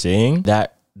people are saying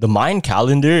that the Mayan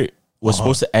calendar was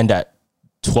supposed to end at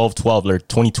 12/12 or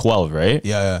 2012, right?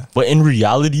 Yeah. But in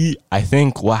reality, I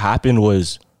think what happened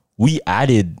was we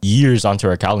added years onto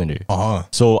our calendar.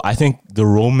 So I think the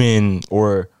Roman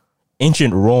or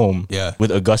ancient Rome, Yeah. with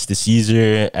Augustus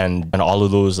Caesar and all of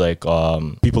those like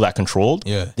people that controlled,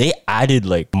 Yeah. they added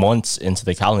like months into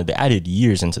the calendar. They added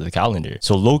years into the calendar.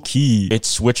 So low key, it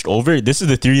switched over. This is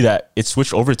the theory that it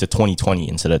switched over to 2020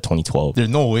 instead of 2012. There's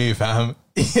no way, fam.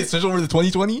 It switched over to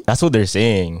 2020? That's what they're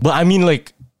saying. But I mean,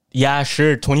 like, yeah,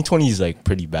 sure, 2020 is like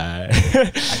pretty bad. I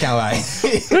can't lie.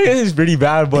 It's pretty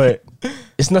bad, but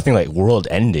it's nothing like world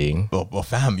ending. But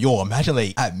fam, yo, imagine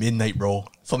like at midnight, bro,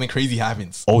 something crazy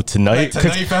happens. Oh, tonight? Like,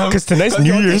 tonight, fam. Because tonight's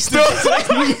New Year's still. Tonight's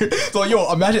New Year. So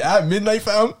yo, imagine at midnight,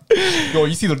 fam. Yo,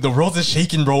 you see the world's just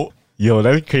shaking, bro. Yo,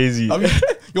 that's crazy. I mean,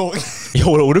 yo,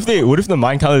 Yo, what if the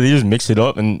Mayan calendar, they just mix it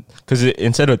up and because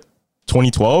instead of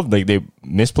 2012, like they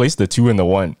misplaced the 2 and the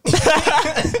 1.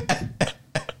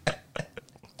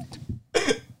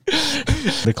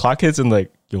 The clock hits and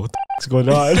like, yo, what the f***'s going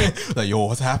on? like yo,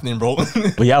 what's happening, bro?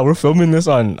 But yeah, we're filming this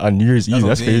on New Year's Eve. what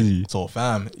That's I'm saying. crazy. So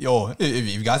fam, yo,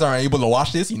 if you guys aren't able to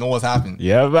watch this, you know what's happened.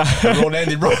 Yeah, man. The world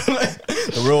ended, bro.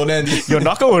 The world ended. Yo,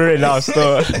 knock on wood right now,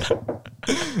 still.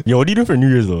 Yo, what do you do for New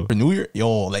Year's though? For New Year,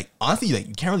 yo, like honestly, like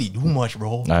you can't really do much,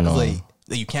 bro. I know. Like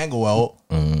you can't go out.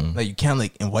 Like you can't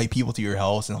like invite people to your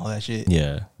house and all that shit.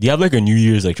 Yeah. Do you have like a New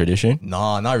Year's like tradition?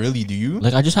 Nah, not really. Do you?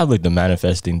 Like I just have like the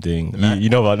manifesting thing. You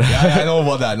know about that? Yeah, I know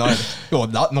about that.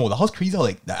 That was crazy how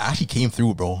like that actually came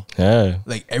through, bro. Yeah.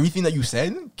 Like everything that you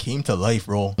said came to life,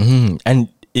 bro. And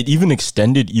it even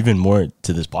extended even more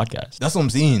to this podcast. That's what I'm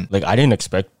saying. Like I didn't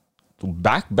expect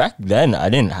back then I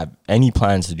didn't have any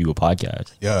plans to do a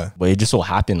podcast. Yeah. But it just so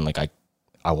happened like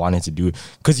I wanted to do it.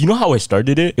 Cause you know how I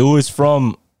started it? It was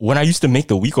from when I used to make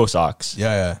the Wiko socks.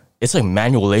 Yeah. It's like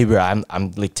manual labor. I'm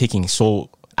like taking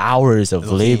hours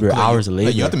of labor.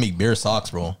 Like, you have to make bare socks,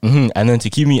 bro. And then to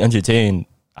keep me entertained,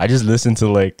 I just listened to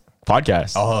like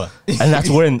podcasts. And that's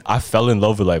when I fell in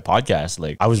love with like podcasts.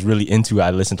 Like I was really into it. I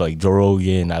listened to like Joe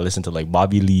Rogan. I listened to like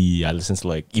Bobby Lee. I listened to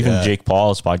like even Jake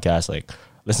Paul's podcast. Like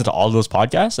listened to all those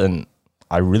podcasts and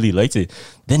I really liked it.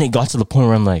 Then it got to the point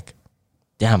where I'm like,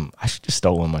 damn, I should just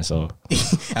start one myself.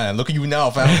 And look at you now,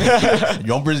 fam.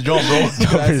 Jumpers jump, bro.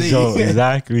 So,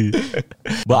 exactly.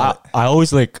 But I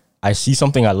always like, I see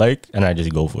something I like and I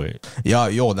just go for it. Yeah,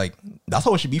 yo, like that's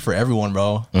how it should be for everyone,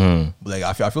 bro. Like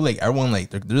I feel like everyone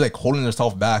like they're like holding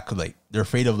themselves back because like they're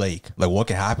afraid of like what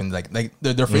can happen. Like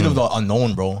they're afraid of the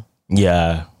unknown, bro.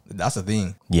 Yeah, that's the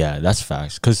thing. Yeah, that's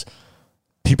facts. Because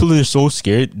people are so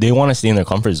scared, they want to stay in their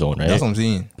comfort zone, right? That's what I'm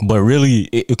saying. But really,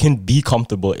 it can be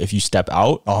comfortable if you step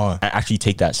out and actually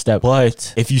take that step.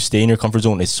 But if you stay in your comfort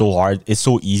zone, it's so hard. It's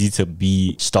so easy to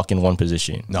be stuck in one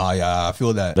position. Nah, yeah, I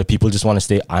feel that. Like people just want to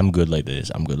stay, I'm good like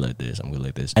this, I'm good like this, I'm good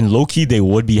like this. And low-key, they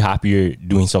would be happier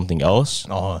doing something else.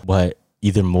 But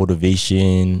either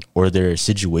motivation or their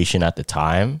situation at the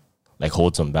time like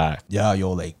holds them back. Yeah,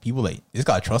 yo, like people like they just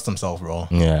gotta trust themselves, bro.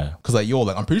 Yeah, cause like yo,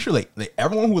 like I'm pretty sure like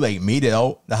everyone who like made it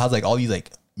out that has like all these like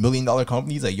 $1 million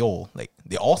companies, like yo, like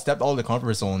they all stepped out of the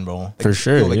comfort zone, bro. Like, for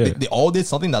sure, yo, like yeah. they all did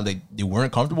something that like they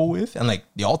weren't comfortable with, and like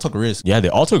they all took risks. Yeah, they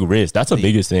all took risks. That's the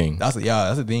biggest thing. That's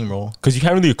the thing, bro. Cause you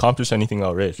can't really accomplish anything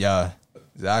without risk. Yeah.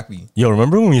 Exactly. Yo,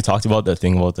 remember when we talked about that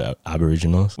thing about the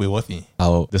Aboriginals? Wait, what thing?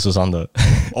 How this was on the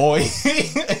oh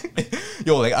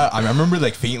yo, like I remember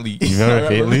like faintly. You remember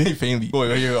faintly? Like, faintly.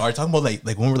 Yo, are you talking about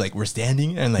like when we're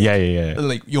standing and like yeah. And,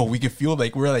 like yo, we could feel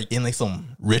like we're like in like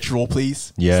some ritual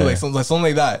place. Yeah. So like something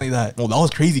like that. Well, that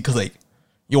was crazy because like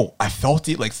yo, I felt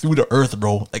it like through the earth,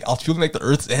 bro. Like I was feeling like the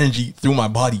earth's energy through my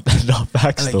body. Not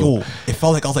facts, and like though. yo, it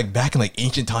felt like I was like back in like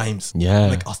ancient times. Yeah.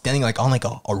 Like I was standing like on like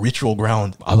a ritual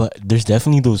ground. There's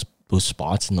definitely those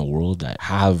spots in the world that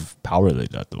have power like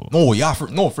that though. No, yeah,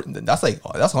 that's like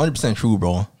that's 100% true,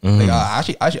 bro. Like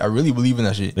I really believe in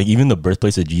that shit. Like even the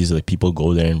birthplace of Jesus, like people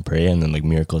go there and pray, and then like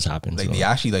miracles happen. Like they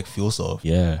actually like feel stuff.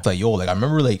 Yeah, it's like yo, like I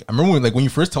remember when you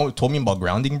first told me about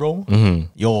grounding, bro.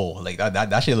 Yo, like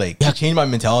that shit like changed my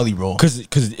mentality, bro. Cause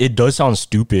it does sound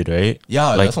stupid, right?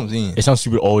 Yeah, like, that's what I'm saying. It sounds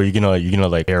stupid. Oh, you're gonna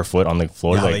like barefoot on the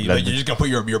floor, yeah, like you're just gonna put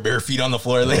your bare feet on the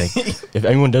floor. Like if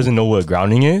anyone doesn't know what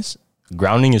grounding is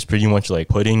pretty much like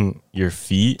putting your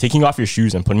feet, taking off your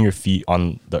shoes and putting your feet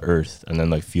on the earth and then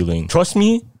like feeling. Trust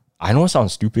me, I know it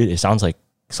sounds stupid. It sounds like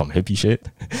some hippie shit,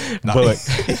 but like,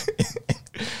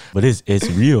 but it's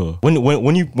real.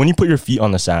 When you put your feet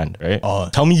on the sand, right?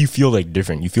 Tell me you feel like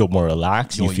different. You feel more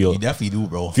relaxed. Yo, you definitely do,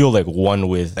 bro. Feel like one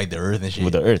with like the earth and shit.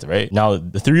 With the earth, right? Now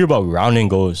the theory about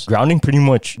grounding pretty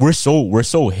much we're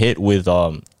so hit with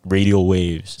radio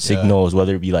waves, signals,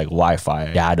 whether it be like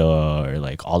Wi-Fi, data, or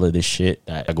like all of this shit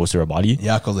that goes through our body.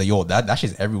 Yeah, cause like yo, that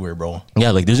shit's everywhere, bro. Yeah,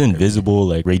 like there's invisible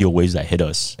like radio waves that hit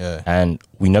us. Yeah, and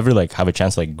we never like have a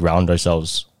chance to like ground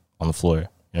ourselves on the floor.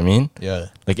 You know what I mean? Yeah.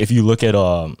 Like if you look at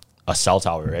a cell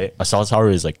tower, right? A cell tower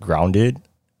is like grounded,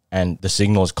 and the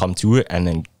signals come to it and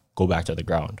then go back to the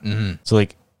ground. So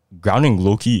like grounding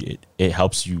low key, it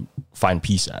helps you find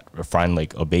peace or find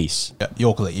like a base. Yeah,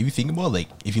 yo, cause like if you think about like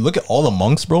if you look at all the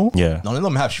monks, bro, none of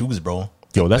them have shoes, bro.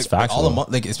 Yo, that's facts. Like all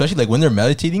the like especially like when they're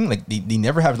meditating, like they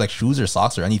never have like shoes or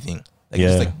socks or anything. Like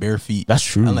just like bare feet. That's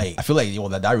true. And like I feel like yo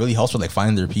that really helps with like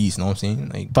finding their peace. You know what I'm saying?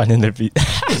 Like finding their feet.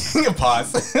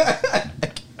 Pause.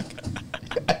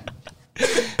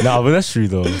 No, but that's true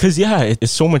though. Cause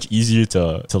it's so much easier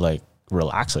to like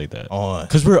relax like that.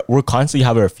 Cause we're constantly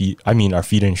have our feet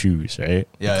in shoes, right?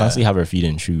 Yeah. We constantly have our feet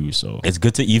in shoes. So it's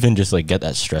good to even just like get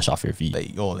that stress off your feet.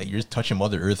 Like yo, like you're just touching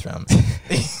Mother Earth, fam.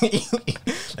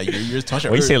 Like you're just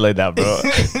touching Why you say it like that, bro?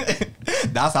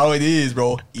 That's how it is,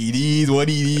 bro. It is what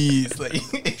it is.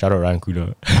 Like shout out Ryan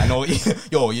Kuda. I know.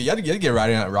 Yo, you have to get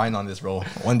riding on this, bro.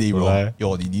 One day, bro. Why?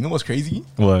 Yo, do you know what's crazy?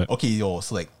 What? Okay, yo,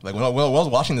 so like when I was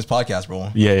watching this podcast, bro.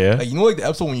 Yeah. Like you know like the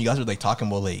episode when you guys are like talking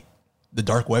about like the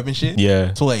dark web and shit.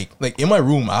 Yeah. So like in my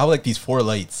room, I have like these 4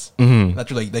 lights. That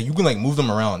you're like you can like move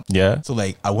them around. Yeah. So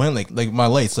like I went like my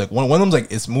lights, like one of them's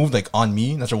like it's moved like on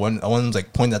me. That's one of them's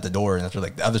like pointed at the door, and that's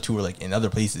like the other 2 are like in other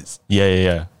places.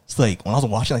 Yeah. It's like when I was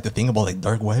watching like the thing about like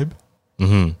dark web,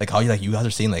 like how you guys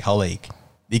are saying like how like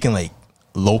they can like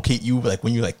locate you like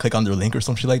when you like click on their link or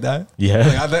some shit like that. Yeah.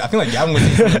 Like, I feel like Gavin was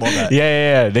saying something about that.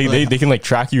 Yeah. They can like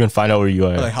track you and find out where you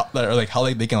are. Or how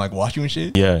like they can like watch you and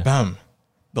shit. Yeah. Bam.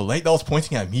 The light that was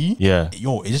pointing at me,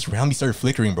 yo, it just randomly started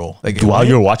flickering, bro. Like while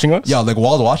you were watching us, like while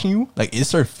I was watching you, like it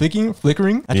started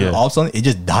flickering. After all of a sudden, it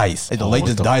just dies. Like, the light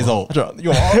just dies out.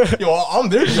 Yo, I'm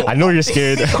there. Yo, I know you're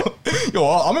scared. Yo,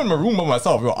 I'm in my room by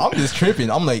myself. Yo, I'm just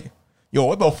tripping. I'm like, yo,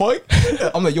 what the fuck?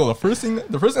 I'm like, yo, the first thing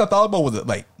I thought about was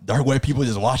like dark web people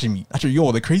just watching me. Actually,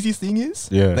 yo, the craziest thing is,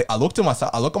 like I look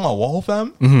on my wall,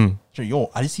 fam. Actually,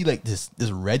 yo, I just see like this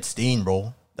red stain,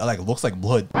 bro. That like looks like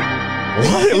blood.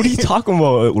 What are you talking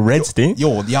about? Red stain?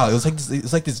 Yo, yeah, it was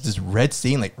like this red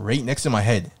stain like right next to my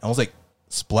head. I was like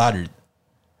splattered.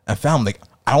 And fam, like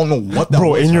I don't know what that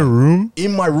bro, was. In your room?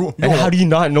 In my room. And how do you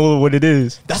not know what it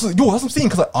is? That's what I'm saying.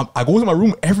 Because I go into my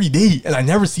room every day and I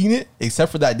never seen it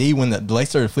except for that day when the light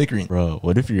started flickering. Bro,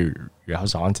 what if your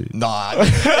house haunted? Nah.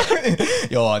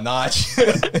 Yo, nah.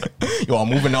 Yo, I'm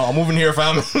moving out. I'm moving here,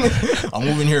 fam. I'm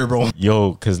moving here, bro.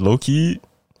 Yo, because low-key,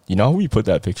 you know how we put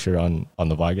that picture on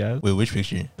the podcast? Wait, which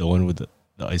picture? The one with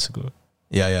the icicle.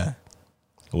 Yeah.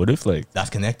 What if, like...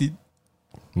 That's connected?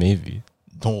 Maybe.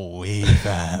 No way,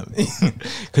 fam.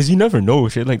 Because you never know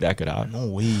shit like that could happen. No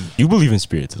way. You believe in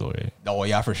spirits though, right? Oh,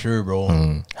 yeah, for sure,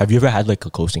 bro. Have you ever had like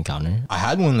a close encounter? I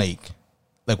had one like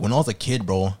when I was a kid,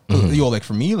 bro. Yo, like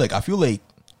for me, like I feel like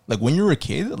when you're a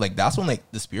kid, like that's when like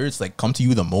the spirits like come to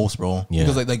you the most, bro. Yeah.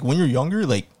 Because like when you're younger,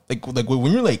 like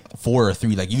when you're like 4 or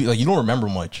 3, like you don't remember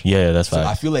much. Yeah, that's fine.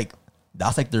 I feel like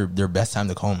that's like their best time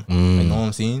to come. You know what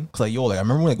I'm saying? Cause like yo, like I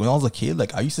remember when I was a kid,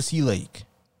 like I used to see like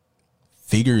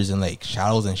figures and like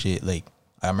shadows and shit. Like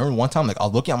I remember one time, like I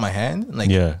was looking at my hand, and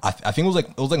like I think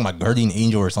it was like my guardian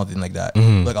angel or something like that.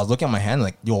 Like I was looking at my hand,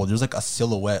 like yo, there's like a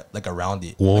silhouette like around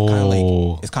it. Whoa.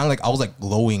 Like, it's kind of like I was like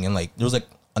glowing, and like there was like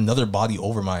another body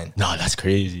over mine. Nah, that's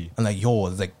crazy. And like yo,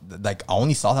 it's like I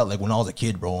only saw that like when I was a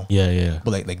kid, bro. Yeah.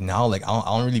 But like now, like I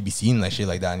don't really be seeing like shit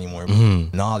like that anymore.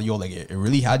 Nah, yo, like it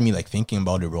really had me like thinking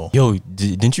about it, bro. Yo,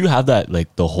 didn't you have that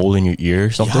like the hole in your ear or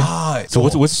something? Yeah. So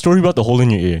what's the story about the hole in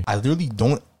your ear? I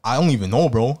don't even know,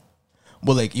 bro.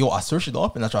 But like yo, I searched it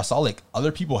up and that's why I saw like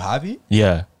other people have it.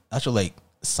 Yeah. That's what like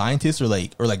scientists or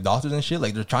like doctors and shit,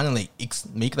 like they're trying to like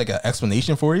make like an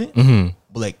explanation for it.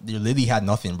 But like they literally had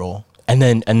nothing, bro. And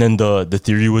then the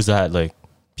theory was that like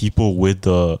people with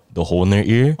the hole in their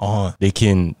ear, they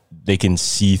can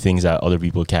see things that other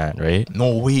people can't, right?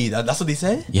 No way. That's what they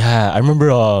said? Yeah, I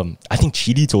remember I think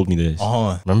Chidi told me this.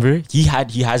 Remember? He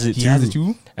has it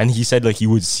too. And he said like he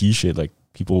would see shit like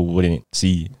people wouldn't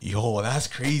see. Yo, that's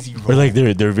crazy, bro. Or like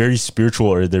they're very spiritual,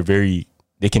 or they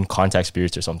can contact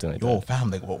spirits or something like that. Yo,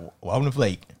 fam, like what happened if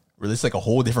like release like a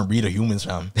whole different breed of humans,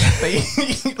 fam?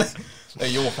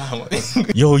 Like, yo, fam.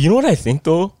 Yo, you know what I think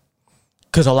though?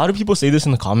 Because a lot of people say this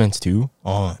in the comments too.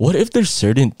 What if there's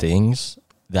certain things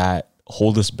that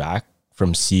hold us back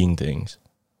from seeing things?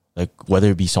 Like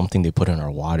whether it be something they put in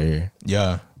our water.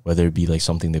 Yeah. Whether it be like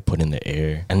something they put in the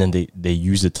air. And then they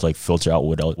use it to like filter out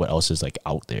what else is like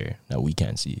out there that we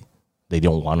can't see. They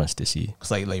don't want us to see.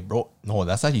 Cause like bro, no,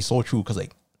 that's actually so true. Cause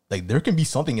like there can be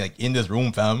something like in this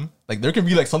room, fam. Like there can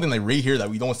be like something like right here that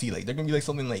we don't see. Like there can be like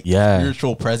something like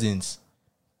spiritual presence,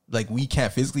 like we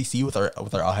can't physically see with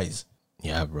our eyes.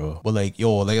 Yeah, bro. But like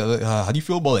yo, like how do you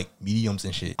feel about like mediums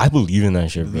and shit? I believe in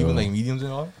that shit, bro. Believe in like mediums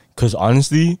and all? Cause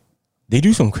honestly, they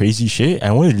do some crazy shit,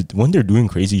 and when they're doing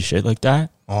crazy shit like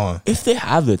that,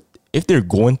 if they're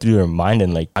going through their mind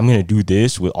and like, I'm gonna do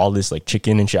this with all this like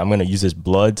chicken and shit, I'm gonna use this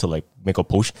blood to like make a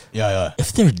potion. Yeah.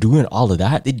 If they're doing all of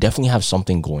that, they definitely have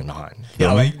something going on.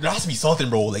 Yeah, like there has to be something,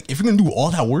 bro. Like if you're gonna do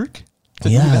all that work to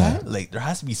do that, like there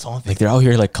has to be something. Like they're out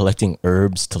here like collecting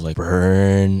herbs to like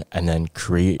burn and then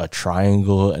create a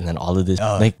triangle and then all of this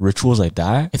like rituals like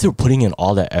that. If they're putting in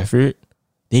all that effort,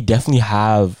 they definitely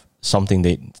have something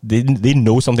they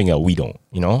know something that we don't,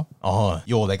 you know?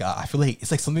 Yo, like I feel like it's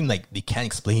like something like they can't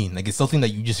explain. Like it's something that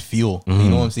you just feel. You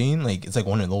know what I'm saying? Like it's like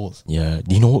one of those. Yeah.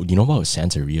 Do you know about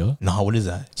Santeria? Nah, what is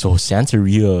that? So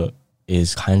Santeria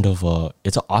is kind of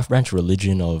it's an off-branch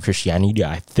religion of Christianity,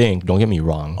 I think. Don't get me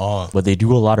wrong. But they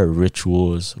do a lot of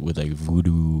rituals with like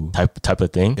voodoo type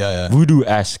of thing. Yeah.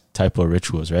 Voodoo-esque type of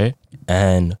rituals, right?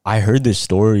 And I heard this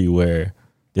story where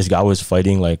this guy was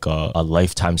fighting like a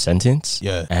lifetime sentence.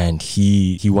 Yeah. And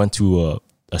he went to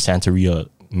a Santeria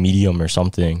medium or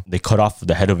something. They cut off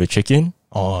the head of a chicken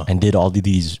and did all of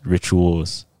these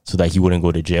rituals so that he wouldn't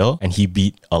go to jail. And he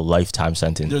beat a lifetime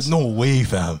sentence. There's no way,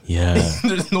 fam. Yeah.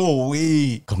 There's no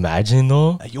way. Imagine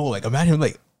though. Like, yo, like imagine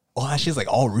like, that shit's like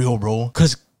all real, bro.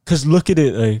 Cause look at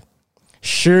it, like,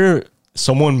 sure,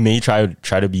 someone may try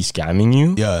to be scamming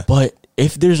you. Yeah. But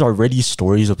if there's already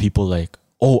stories of people like,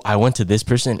 oh, I went to this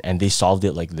person and they solved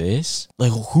it like this.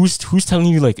 Like, who's telling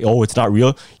you like, oh, it's not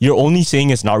real? You're only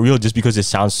saying it's not real just because it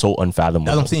sounds so unfathomable.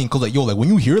 That's what I'm saying. Cause like, yo, like when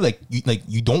you hear like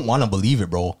you don't want to believe it,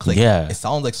 bro. Cause like, it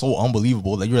sounds like so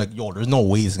unbelievable. Like you're like, yo, there's no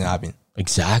way it's gonna happen.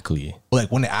 Exactly. But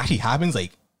like when it actually happens,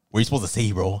 like, what are you supposed to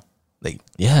say, bro? Like,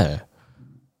 yeah.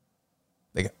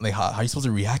 Like how are you supposed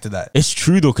to react to that? It's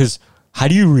true though, because how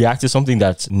do you react to something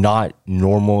that's not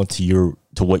normal to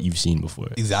what you've seen before?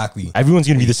 Exactly. Everyone's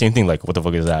gonna be the same thing. Like, what the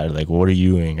fuck is that? Like, what are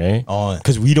you doing, right?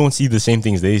 Because we don't see the same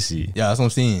things they see. Yeah, that's what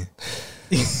I'm saying.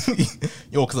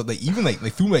 Yo, because like even like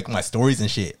through like my stories and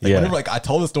shit. Like whenever like I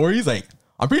tell the stories, like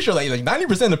I'm pretty sure like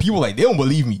 90% of the people like they don't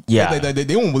believe me. Yeah, like, they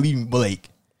don't believe me. But like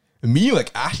me,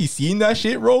 like actually seeing that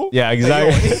shit, bro. Yeah,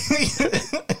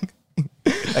 exactly.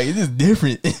 Like, it's just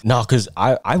different. No, because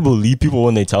I believe people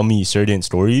when they tell me certain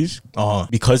stories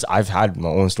because I've had my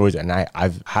own stories and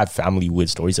I've had family with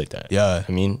stories like that. Yeah.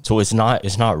 I mean, so it's not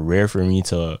rare for me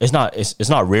to, it's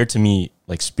not rare to me,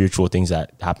 like spiritual things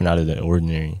that happen out of the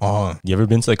ordinary. You ever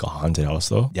been to like a haunted house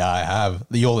though? Yeah, I have.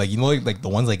 Yo, like, you know, like the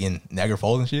ones like in Niagara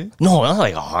Falls and shit? No, not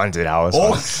like a haunted house.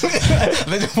 Oh,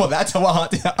 well, that's a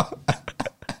haunted house.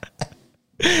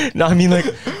 No, I mean like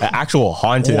an actual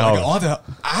haunted house. Like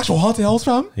actual haunted house,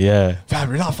 fam? Yeah. Fam,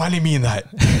 you're not finding me in that.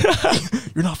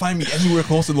 You're not finding me anywhere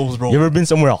close to those, bro. You ever been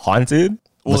somewhere haunted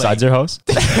besides your house?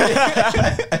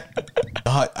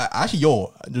 Actually,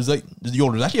 there's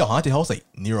actually a haunted house like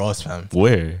near us, fam.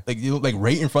 Where? Like, you know, like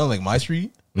right in front of like my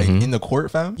street, like in the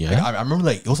court, fam. Yeah. Like, I remember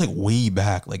like it was like way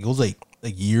back, like it was like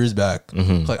years back.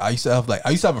 So, like I used to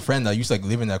have a friend that used to like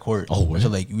live in that court. Oh, where? So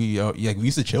like we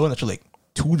used to chill, and actually like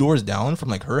 2 doors down from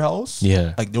like her house.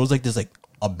 Yeah. Like there was like this like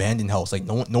abandoned house, like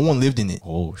no one lived in it.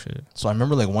 Oh shit. So I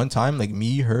remember like one time, like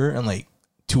me, her, and like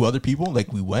 2 other people,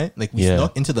 like we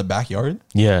snuck into the backyard.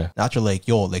 Yeah. After like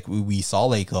we saw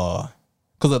like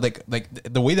because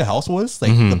like the way the house was,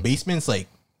 like the basement's like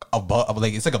above,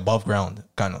 like it's like above ground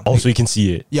kind of. Oh, so you can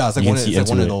see it. Yeah, it's like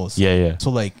one of those. Yeah. So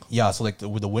like the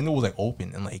window was like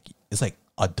open, and like it's like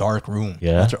a dark room.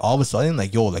 Yeah. After all of a sudden,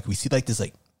 like like we see like this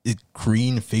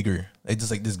green figure, like just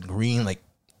like this green like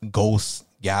ghost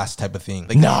gas type of thing.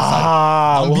 Like,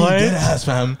 nah, I'm being what? dead ass,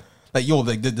 fam. Like, yo,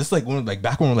 like this like when like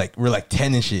back when we're like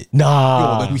 10 and shit.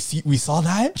 Nah. Yo, like we saw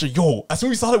that. So, yo, as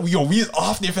soon as we saw that, we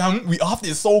offed it, fam. We offed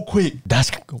it so quick.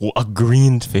 That's a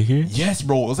green figure? Yes,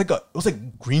 bro. It was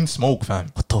like green smoke, fam.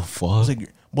 What the fuck?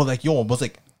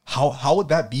 How would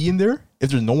that be in there if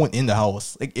there's no one in the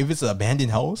house? Like, if it's an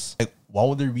abandoned house, like why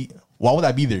would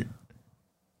that be there?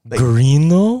 Like, green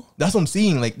though? That's what I'm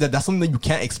saying. Like that's something that you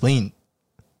can't explain.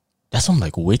 That's some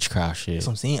like witchcraft shit. That's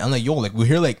what I'm saying. I'm like, yo, like we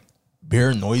hear like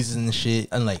bear noises and shit,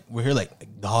 and like we hear like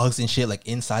dogs and shit like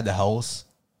inside the house.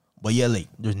 But yeah, like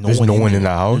there's no one in the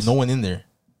house. There's no one in there.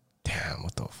 Damn,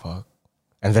 what the fuck?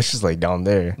 And that's just like down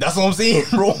there. That's what I'm saying,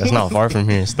 bro. That's not far from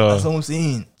here and stuff. That's what I'm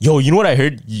saying. Yo, you know what I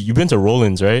heard? You've been to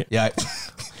Roland's, right? Yeah.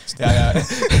 Yeah.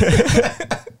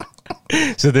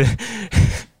 So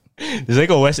there's like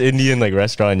a West Indian like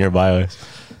restaurant nearby us.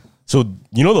 So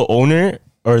you know the owner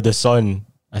or the son?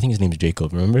 I think his name is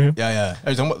Jacob. Remember him? Yeah. Are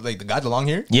you talking about like the guy along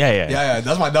here? Yeah.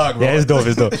 That's my dog, bro. Yeah, it's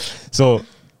dope. So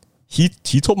he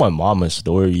told my mom a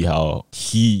story how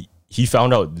he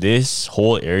found out this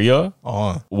whole area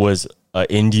was an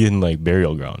Indian like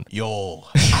burial ground. Yo,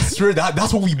 I swear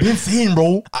that's what we've been saying,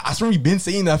 bro. I swear we've been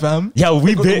saying that, fam. Yeah,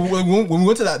 we've been when we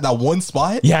went to that one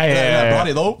spot. Yeah. Brought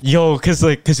it up. Yo, cause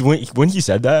when he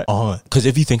said that, cause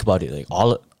if you think about it, like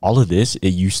all of this, it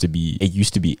used to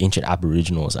be ancient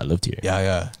Aboriginals that lived here.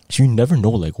 Yeah. So you never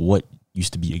know like what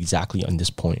used to be exactly on this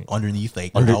point underneath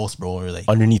like the house, bro, or like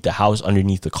underneath the house,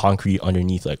 underneath the concrete,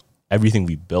 underneath like everything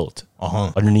we built,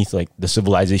 underneath like the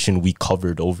civilization we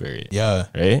covered over it. Yeah,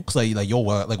 right. Cause like yo,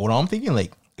 like what I'm thinking,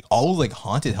 like all those like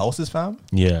haunted houses, fam.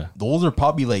 Yeah, those are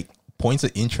probably like points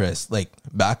of interest, like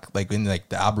back like in like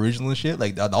the Aboriginal and shit.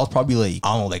 Like that was probably like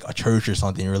I don't know, like a church or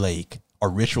something, or like a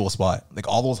ritual spot, like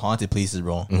all those haunted places,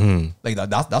 bro. Like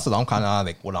that's what I'm kind of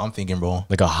like what I'm thinking, bro.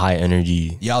 Like a high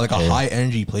energy, a high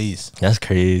energy place. That's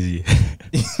crazy.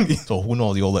 So who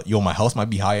knows, yo, my house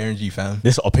might be high energy, fam.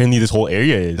 This whole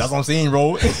area is. That's what I'm saying,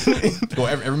 bro. Yo,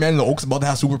 every man in the Oaks about to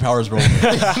have superpowers, bro.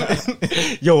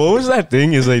 Yo, what was that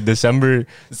thing? Is like December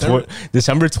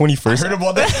 21st. I heard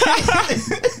about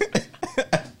that.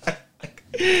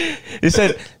 It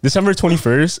said December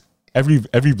 21st.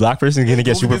 Every black person is gonna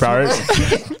get superpowers.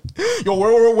 Yo,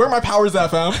 where are my powers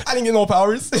at, fam? I didn't get no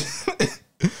powers.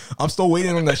 I'm still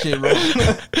waiting on that shit, bro.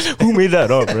 Who made that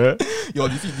up, bro? Yo,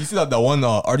 do you see that one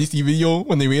RDC video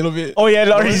when they made of it? Oh yeah,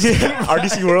 the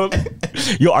RDC World.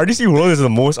 Yo, RDC World is the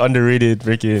most underrated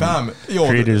freaking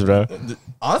creators, bro.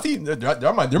 Honestly,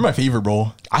 they're my favorite,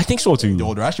 bro. I think so too.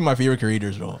 Yo, they're actually my favorite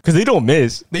creators, bro. Because they don't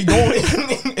miss. They don't.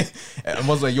 And I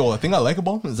was like, yo, the thing I like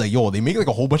about them is like, yo, they make like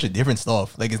a whole bunch of different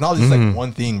stuff. Like it's not just like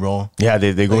one thing, bro. Yeah,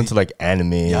 they go into like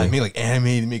anime. Yeah, they make like anime,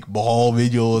 they make ball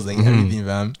videos, like everything,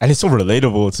 fam. And it's so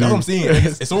relatable too. That's what I'm saying. Like,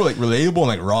 it's so like relatable and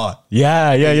like raw.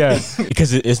 Yeah.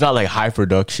 Because it's not like high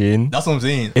production. That's what I'm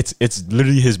saying. It's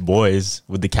literally his boys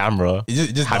with the camera.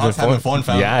 It's just having fun,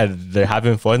 fam. Yeah, they're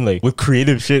having fun like with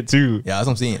creative shit too. Yeah, that's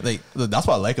what I'm saying. Like that's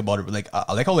what I like about it. But like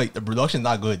I like how like the production's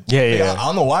not good. Yeah. Like, I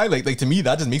don't know why. Like to me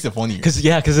that just makes it funnier. Because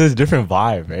it's a different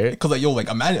vibe, right? Because like yo, like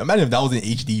imagine if that was in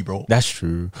HD, bro. That's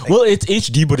true. Like, well, it's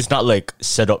HD, but it's not like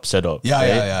set up. Yeah, right?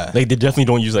 Yeah. Like they definitely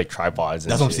don't use like tripods.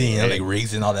 That's what I'm saying. Right? Like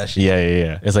rigs and all that shit.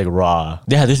 Yeah. It's like raw.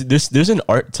 Yeah, there's an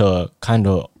art to kind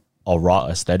of a raw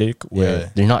aesthetic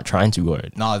where they're not trying too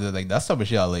hard. Nah, like that stuff is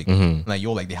shit. Like, like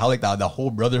yo, like they have like the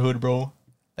whole brotherhood, bro.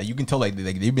 Like you can tell, like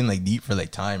they've been like deep for like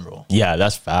time, bro. Yeah,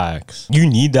 that's facts. You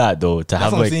need that though to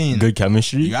have like good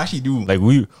chemistry. You actually do. Like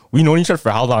we known each other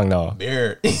for how long now?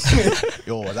 Yo,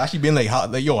 it's actually been like how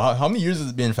many years has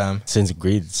it been, fam? Since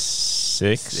grade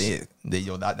 6.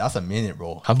 Yo, that's a minute,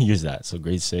 bro. How many years is that? So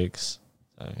grade 6,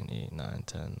 7, 8, 9,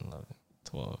 10, 11,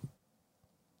 12.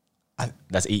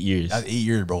 That's 8 years. That's 8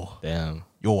 years, bro. Damn.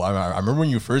 Yo, I remember when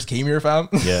you first came here, fam.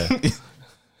 Yeah.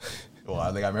 Yo, I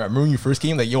remember when you first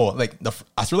came, like, yo, like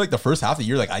I swear, like the first half of the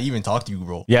year, like I even talked to you,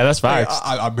 bro. Yeah, that's facts.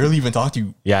 Like, I barely even talked to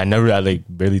you. Yeah, I like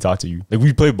barely talked to you. Like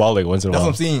we play ball like once in a while.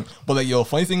 That's what I'm saying. But like, yo,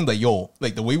 funny thing, like, yo,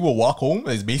 like the way we'll walk home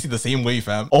is basically the same way,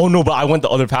 fam. Oh no, but I went the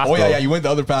other path. Oh yeah, you went the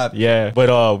other path. Yeah,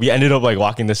 but we ended up like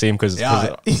walking the same because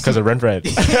of Renfred.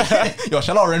 Yo,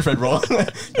 shout out Renfred, bro. Shout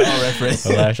out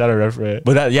Renfred. Shout out Renfred.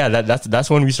 But that's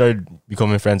when we started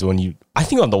becoming friends. When I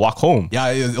think on the walk home. Yeah,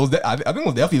 I think it was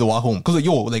definitely the walk home because like,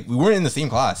 yo, like we weren't in the same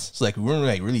class, so like we weren't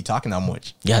like really talking that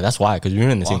much. Yeah, that's why, because we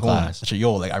weren't in the same class. So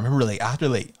yo, like I remember like after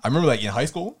like in high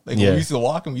school, like when we used to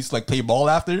walk and we used to like play ball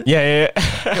after. Yeah.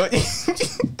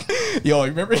 Yo,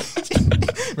 remember?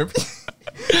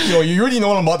 Yo, you already know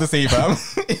what I'm about to say, fam.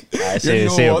 Say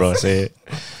it, bro. Say it.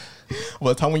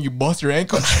 Well, the time when you bust your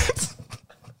ankle.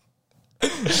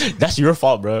 That's your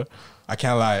fault, bro. I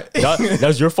can't lie. That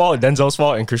was your fault, Denzel's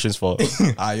fault, and Christian's fault.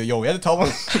 Yo, we had to tell them.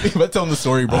 The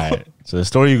story, bro. Right. So the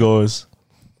story goes: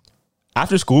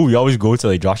 after school, we always go to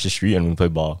like Josh's Street and we play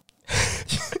ball.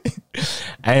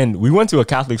 And we went to a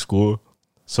Catholic school,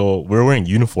 so we're wearing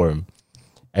uniform,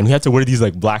 and we had to wear these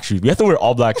like black shoes. We had to wear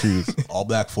all black shoes. All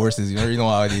black forces. You already know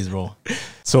how it is, bro.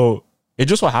 So it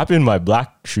just what happened. My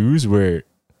black shoes were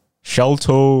shell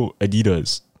toe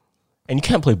Adidas, and you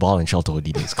can't play ball in shell toe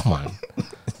Adidas. Come on.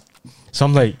 So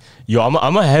I'm like, yo, I'm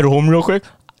gonna head home real quick.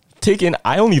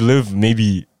 I only live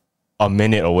maybe a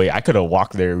minute away. I could have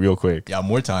walked there real quick. Yeah,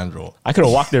 more times, bro. I could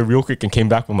have walked there real quick and came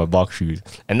back with my box shoes.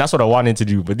 And that's what I wanted to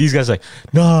do. But these guys like,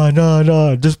 nah,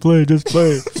 just play.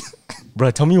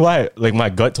 Bro, tell me why. Like my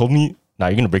gut told me, nah,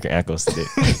 you're gonna break your ankles today.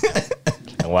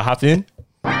 And what happened?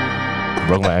 I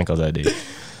broke my ankles that day.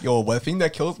 Yo, but the thing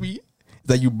that kills me is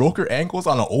that you broke your ankles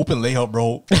on an open layup,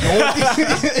 bro.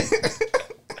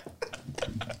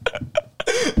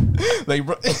 Like,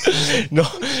 bro. No,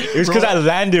 it was because I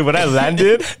landed. When I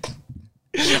landed,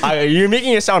 you're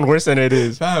making it sound worse than it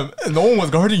is. Fam, no one was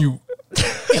guarding you.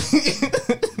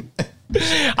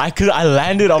 I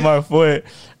landed on my foot,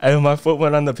 and my foot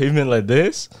went on the pavement like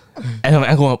this, and my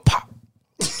ankle went pop,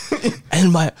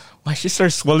 and my shit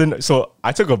started swelling. So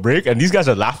I took a break, and these guys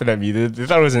are laughing at me. They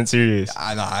thought it wasn't serious.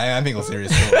 I know. I didn't think it was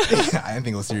serious. I didn't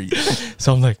think it was serious.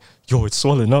 So I'm like, yo, it's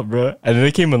swelling up, bro. And then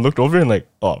they came and looked over and like,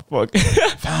 oh, fuck.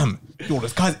 Fam, yo,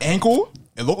 this guy's ankle,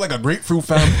 it looked like a grapefruit,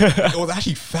 fam. It was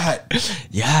actually fat.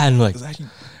 Yeah, and like,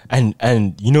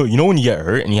 and you know when you get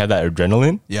hurt and you have that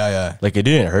adrenaline? Yeah. Like, it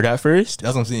didn't hurt at first.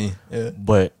 That's what I'm saying. Yeah.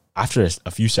 But after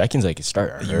a few seconds, like, it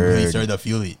started you really started to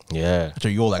feel it. Yeah. After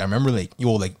yo, like I remember, like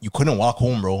yo, like you couldn't walk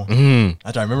home, bro.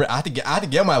 After I remember, I had to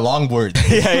get my longboard.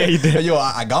 yeah, you did. Yo,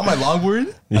 I got my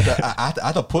longboard. I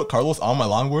had to put Carlos on my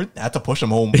longboard. I had to push him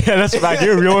home. Yeah, that's right.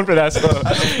 You're a real one for that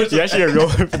stuff. You're actually a real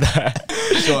one for that.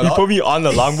 So, you put me on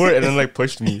the longboard and then like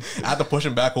pushed me. I had to push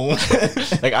him back home.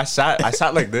 Like I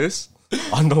sat like this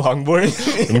on the longboard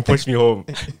and he pushed me home.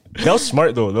 That was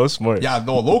smart though. That was smart. Yeah,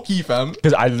 no, low key, fam.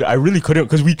 Because I really couldn't.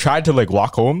 Because we tried to like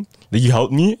walk home. Like you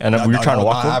helped me, and we were trying to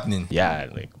walk home. Happening. Yeah,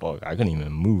 like I couldn't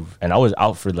even move, and I was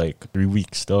out for like 3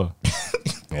 weeks still.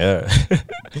 Yeah,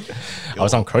 I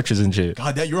was on crutches and shit.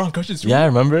 God, that you're on crutches too. Yeah, I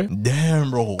remember.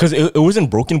 Damn, bro. Because it wasn't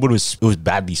broken, but it was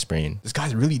badly sprained. This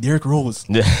guy's really Derrick Rose.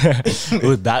 It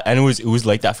was bad, and it was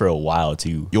like that for a while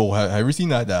too. Yo, have you ever seen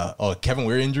that Kevin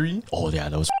Ware injury? Oh yeah,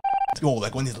 that was. Yo,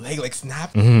 like when his leg like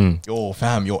snapped. Yo,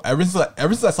 fam, yo, ever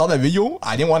since I saw that video,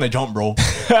 I didn't want to jump, bro.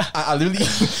 I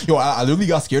literally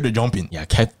got scared of jumping. Yeah,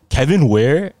 Kevin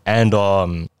Ware and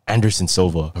Anderson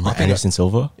Silva. Remember Anderson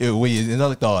Silva? Wait, is that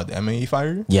like the MMA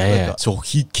fighter? Yeah. So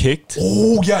he kicked.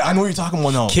 Oh yeah, I know what you're talking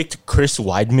about now. Kicked Chris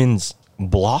Weidman's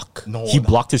block. No, he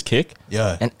blocked his kick.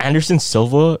 Yeah. And Anderson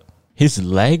Silva, his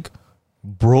leg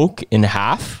broke in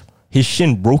half. His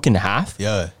shin broke in half.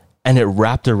 Yeah. And it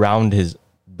wrapped around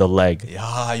the leg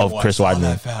of Chris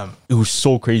Weidman. It was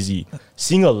so crazy.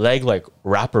 Seeing a leg like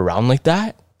wrap around like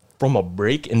that from a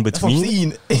break in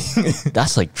between.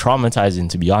 That's like traumatizing,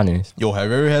 to be honest. Yo,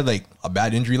 have you ever had like a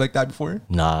bad injury like that before?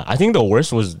 Nah, I think the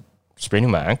worst was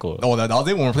spraining my ankle. Oh, that was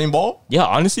it when we were playing ball? Yeah,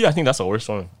 honestly, I think that's the worst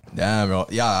one. Damn, bro.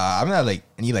 Yeah, I'm not like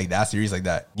any like that serious like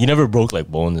that. You never broke like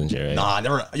bones and shit, right? Nah,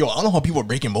 never. Yo, I don't know how people are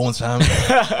breaking bones, fam.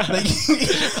 Like,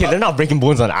 okay, they're not breaking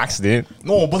bones on accident.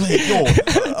 No, but like,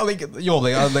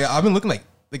 I've been looking like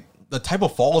the type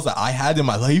of falls that I had in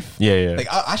my life. Yeah. Like,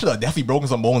 I should have definitely broken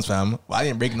some bones, fam. But I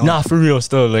didn't break none. Nah, for real,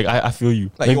 still. Like, I feel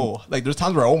you. Like, yo, like, there's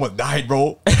times where I almost died,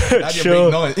 bro. I didn't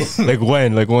break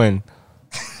none. Like when?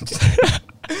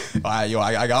 Alright, yo,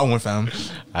 I got one, fam.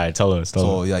 Alright, tell us.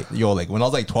 So, like, yo, like, when I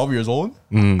was like 12 years old,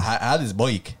 I had this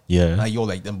bike. Yeah. Like, yo,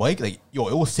 like, the bike, like, yo,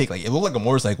 it was sick. Like, it looked like a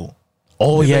motorcycle.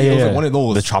 Oh, yeah, It was like one of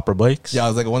those. The chopper bikes? Yeah, it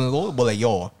was like one of those. But, like,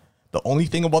 yo, the only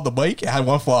thing about the bike, it had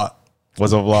one flaw.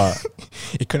 What's a flaw?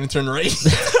 It couldn't turn right.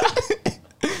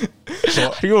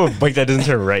 So, you have a bike that doesn't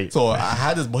turn right. So, I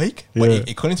had this bike, but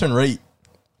it couldn't turn right.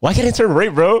 Why can't it turn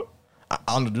right, bro? I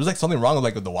don't know. There's like something wrong with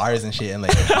like with the wires and shit and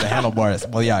like the handlebars.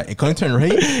 But yeah, it couldn't turn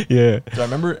right. Yeah. So I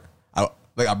remember, I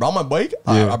brought my bike.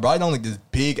 I brought it down like this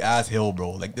big ass hill,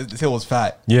 bro. Like this hill was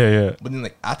fat. Yeah. But then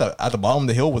like at the bottom of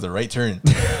the hill was a right turn.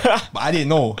 But I didn't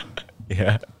know.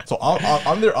 Yeah. So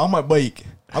I'm there on my bike.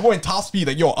 I'm going top speed.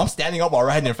 Like, yo, I'm standing up while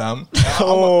riding, fam. I'm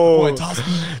going top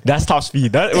speed. That's top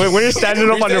speed. That when you're standing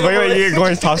up on your bike, you're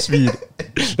going top speed.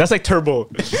 That's like turbo.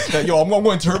 Like, yo, I'm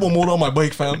going turbo mode on my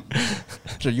bike, fam.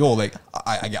 So, yo, like,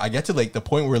 I get to like the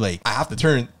point where like I have to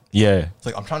turn. Yeah. It's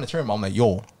like I'm trying to turn, but I'm like,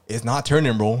 yo, it's not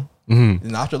turning, bro.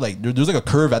 And after like there's like a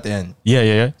curve at the end.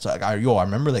 Yeah. So like I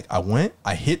remember like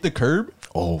I hit the curb.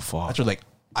 Oh fuck. After like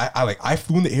I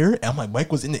flew in the air and my bike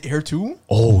was in the air too.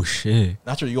 Oh shit.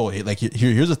 After like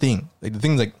here's the thing. Like the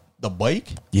thing's like the bike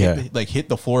hit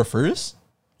the floor first.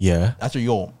 Yeah. After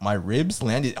my ribs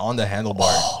landed on the handlebar.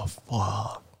 Oh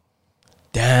fuck.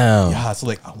 Damn. Yeah, so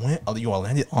like I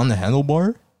landed on the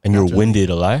handlebar. And you're winded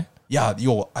a lot? Yeah,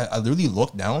 I literally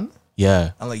looked down.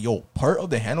 Yeah. And like, part of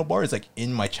the handlebar is like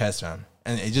in my chest, man.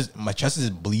 And my chest is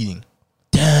bleeding.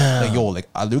 Damn. Like,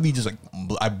 I literally just like,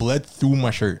 I bled through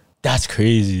my shirt. That's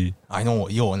crazy. I know,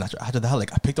 and after that,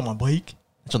 like, I picked up my bike.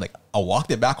 So like, I walked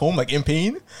it back home, like, in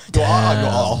pain.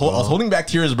 I was holding back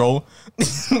tears, bro.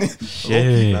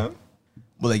 Shit.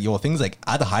 But like, things like,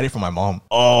 I had to hide it from my mom.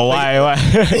 Oh, why? Like,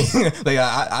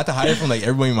 I had to hide it from like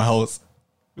everybody in my house.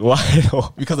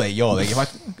 Why? Because like,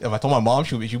 if I told my mom,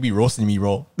 she'd be roasting me,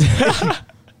 bro.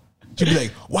 She'd be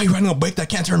like, "Why are you riding a bike that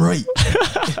can't turn right?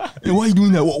 And why are you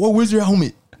doing that? Where's your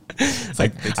helmet?et?" It's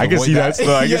like, I can see that.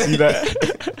 I can see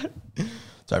that.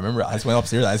 So I remember I just went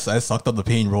upstairs. I sucked up the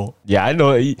pain, bro. Yeah, I know.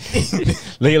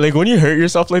 like when you hurt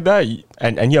yourself like that,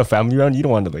 and you have family around, you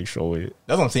don't want to like show it.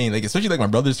 That's what I'm saying. Like, especially like my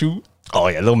brothers too. Oh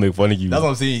yeah, they'll make fun of you. That's what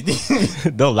I'm saying.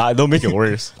 They'll make it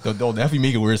worse. They'll definitely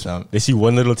make it worse, fam. They see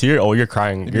one little tear. Oh, you're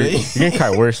crying. You're gonna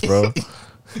cry worse, bro.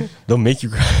 They'll make you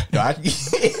cry.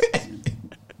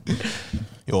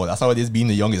 Yo, that's how it is being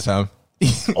the youngest, fam.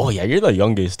 Oh yeah, you're the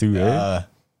youngest too, right?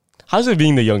 How's it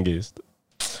being the youngest?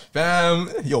 Fam,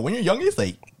 when you're youngest,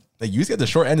 like you just get the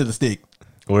short end of the stick.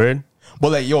 Word.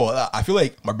 But like, I feel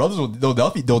like my brothers they'll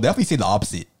definitely say the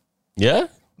opposite. Yeah.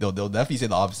 They'll definitely say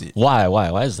the opposite. Why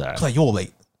is that?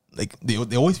 Like, like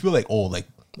they always feel like,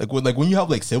 when you have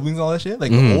like siblings and all that shit,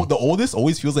 like the oldest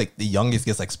always feels like the youngest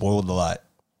gets like spoiled a lot.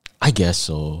 I guess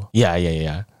so.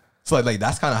 Yeah. So like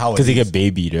that's kind of how it is. Because they get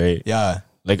babied, right? Yeah.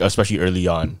 Like especially early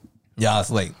on. Yeah,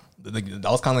 it's like that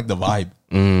was kind of like the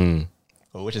vibe.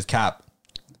 Which is cap.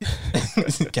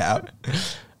 Cap.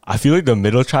 I feel like the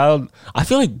middle child. I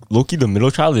feel like low-key the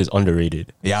middle child is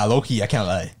underrated. Yeah, low-key, I can't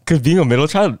lie. Because being a middle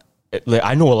child, like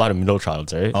I know a lot of middle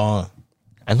childs, right?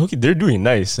 And look, they're doing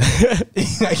nice.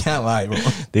 I can't lie, bro.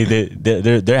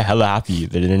 They're hella happy.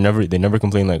 They never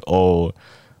complain like, oh,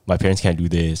 my parents can't do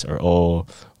this, or oh,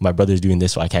 my brother's doing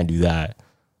this, so I can't do that.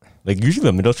 Like usually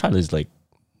the middle child is like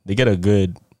they get a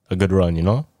good run, you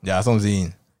know? Yeah, that's what I'm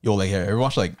saying. Yo, like ever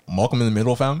watch like Malcolm in the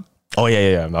Middle, fam? Oh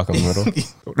yeah, Malcolm in the Middle.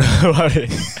 I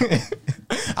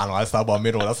don't know. I thought about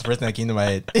middle. That's the first thing that came to my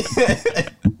head.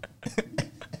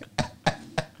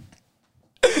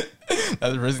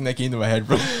 That's the first thing that came to my head,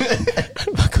 bro.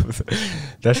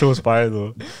 That show was fire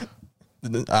though.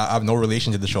 I have no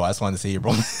relation to the show. I just wanted to say it,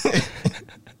 bro.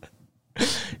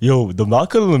 Yo, the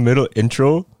Malcolm in the Middle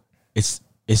intro, it's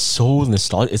so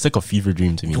nostalgic. It's like a fever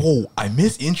dream to me. Yo, I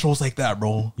miss intros like that,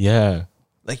 bro. Yeah.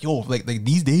 Like, yo, like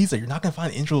these days, like you're not gonna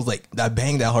find intros like that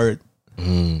bang that hard.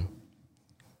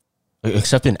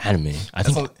 Except in anime. I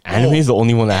think anime is the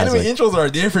only one that anime has intros are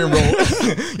different, bro.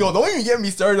 Yo, don't even get me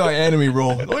started on anime,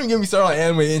 bro. Don't even get me started on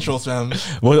anime intros, fam.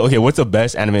 What's the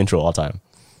best anime intro all time?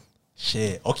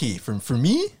 Shit. Okay, for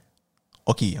me,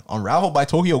 Unraveled by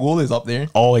Tokyo Ghoul is up there.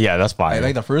 Oh yeah, that's fire. I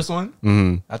like the first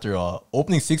one. After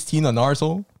opening 16 on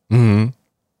Naruto. Mm-hmm.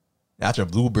 After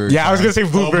Bluebird. Yeah, I was gonna say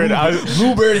Bluebird.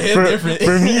 Bluebird hit different.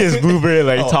 For me, it's Bluebird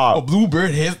like top.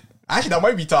 Bluebird hit. Actually, that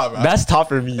might be top. Man. That's top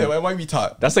for me. Yeah, that might be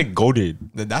top. That's like goated.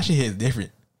 That shit hits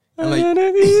different. I'm like,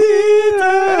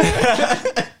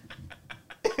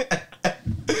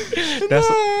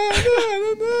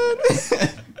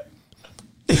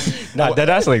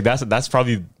 that's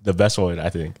probably the best one, I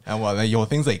think. And well, like,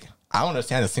 things like I don't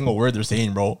understand a single word they're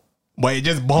saying, bro. But it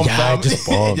just bumps. Yeah, it just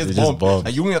bumps. It just bumps.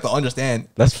 Like, you don't have to understand.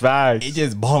 That's facts. It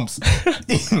just bumps.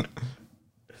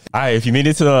 All right, if you made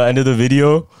it to the end of the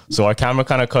video, so our camera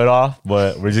kind of cut off,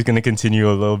 but we're just gonna continue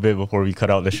a little bit before we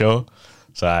cut out the show.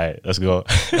 So all right, let's go.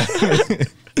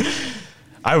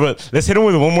 All right, but let's hit him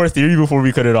with one more theory before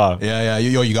we cut it off. Yeah.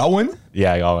 You got one?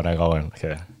 Yeah, I got one.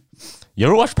 Okay. You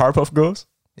ever watch Powerpuff Girls?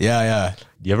 Yeah.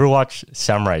 You ever watch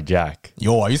Samurai Jack?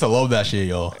 Yo, I used to love that shit,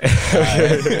 yo.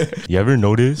 You ever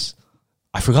notice?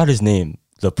 I forgot his name.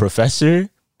 The professor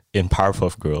in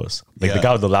Powerpuff Girls. Like the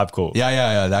guy with the lab coat.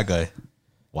 Yeah, that guy.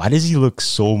 Why does he look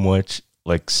so much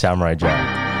like Samurai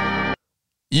Jack?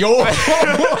 Yo!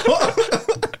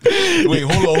 Wait,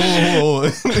 hold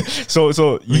on.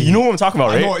 So you know what I'm talking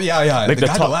about, right? Yeah. Like the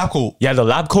guy in the lab coat. Yeah, the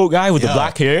lab coat guy with the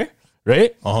black hair,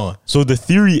 right? So the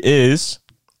theory is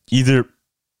either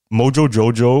Mojo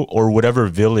Jojo or whatever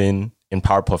villain in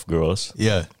Powerpuff Girls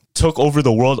took over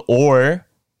the world, or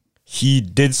he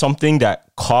did something that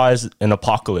caused an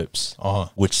apocalypse,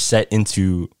 which set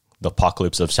into the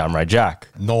apocalypse of Samurai Jack.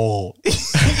 No.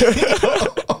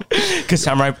 Because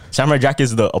Samurai Jack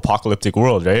is the apocalyptic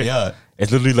world, right? Yeah.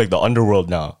 It's literally like the underworld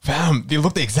now. Fam, they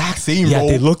look the exact same, Yeah, bro.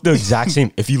 they look the exact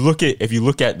same. If you look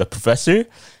at the professor,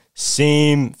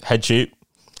 same head shape,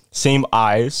 same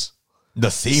eyes. The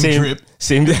same drip.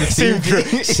 Same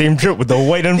drip with the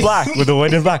white and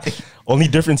black. Only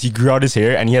difference, he grew out his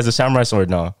hair and he has a samurai sword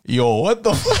now. Yo, what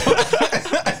the fuck?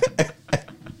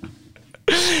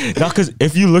 Now, because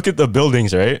if you look at the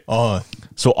buildings, right?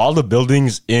 So all the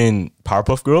buildings in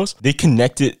Powerpuff Girls, they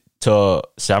connect it to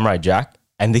Samurai Jack,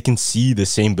 and they can see the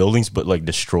same buildings but like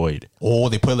destroyed. Oh,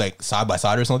 they put like side by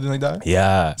side or something like that?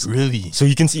 Yeah. Really? So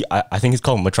you can see, I think it's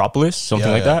called Metropolis,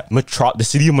 something like that. The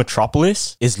city of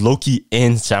Metropolis is low-key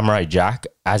in Samurai Jack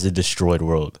as a destroyed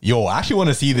world. Yo, I actually want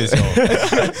to see this, yo.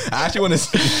 I actually want to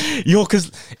see. Yo, because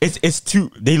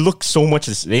they look so much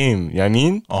the same, you know what I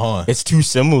mean? It's too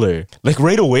similar. Like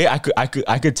right away, I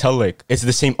could tell like it's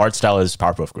the same art style as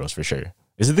Powerpuff Girls for sure.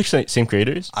 Is it the same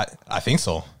creators? I think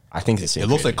so. I think it's the same. It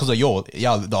looks like, cause like,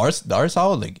 the art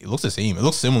style, like it looks the same. It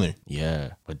looks similar.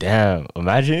 Yeah, but damn,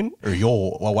 imagine. Or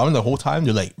why the whole time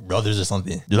they're like brothers or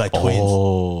something? They're like twins.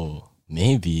 Oh,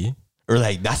 maybe. Or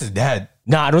like that's his dad.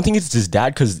 Nah, I don't think it's his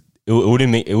dad, because it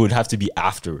would have to be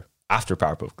after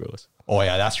Powerpuff Girls. Oh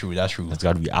yeah, that's true. It's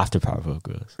got to be after Powerpuff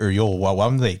Girls. Or why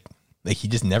like he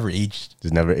just never aged.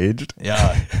 Just never aged.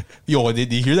 Yeah. Yo,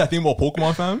 did you hear that thing about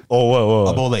Pokemon, fam? Oh,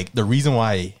 what? About like the reason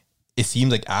why it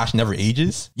seems like Ash never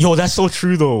ages. Yo, that's so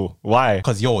true though. Why?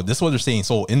 Because this is what they're saying.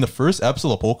 So in the first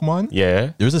episode of Pokemon,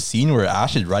 there's a scene where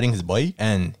Ash is riding his bike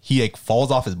and he like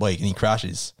falls off his bike and he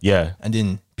crashes. Yeah. And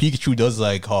then Pikachu does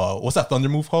like what's that thunder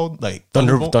move called? Like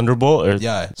Thunderbolt?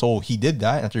 Yeah. So he did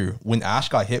that after when Ash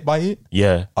got hit by it.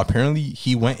 Yeah. Apparently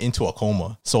he went into a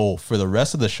coma. So for the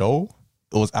rest of the show,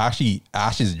 it was actually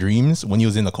Ash's dreams when he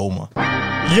was in the coma.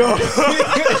 Yo.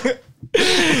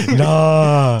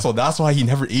 Nah. So that's why he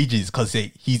never ages, because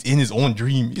he's in his own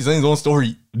dream. He's in his own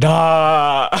story.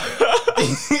 Nah.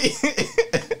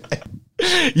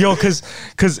 Yo, cause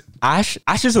Ash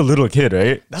is a little kid,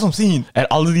 right? That's what I'm saying. And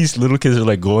all of these little kids are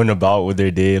like going about with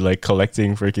their day, like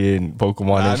collecting freaking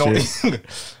Pokemon and shit.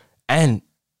 And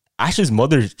Ash's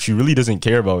mother, she really doesn't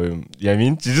care about him. You know what I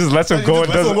mean? She just lets him go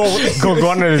and go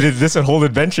on this whole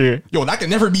adventure. Yo, that can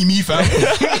never be me, fam.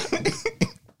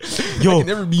 Yo, that can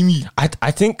never be me.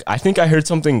 I think I heard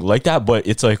something like that, but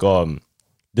it's like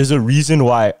there's a reason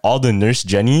why all the Nurse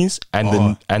Jennies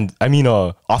and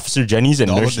Officer Jennies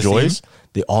and Nurse Joys,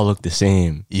 they all look the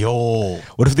same. Yo,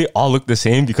 what if they all look the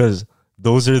same? Because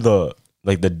those are the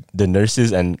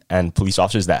nurses and police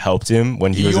officers that helped him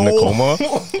when he was in the coma,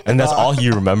 and that's all he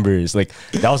remembers. Like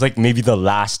that was like maybe the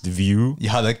last view.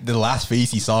 Yeah, like the last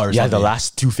face he saw. Yeah, the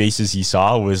last two faces he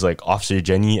saw was like Officer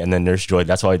Jenny and then Nurse Joy.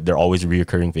 That's why they're always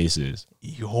reoccurring faces.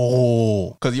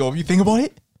 Yo, because if you think about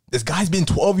it, this guy's been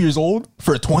 12 years old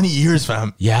for 20 years,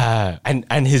 fam. Yeah,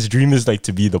 and his dream is like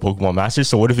to be the Pokemon master.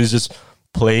 So what if he's just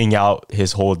playing out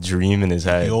his whole dream in his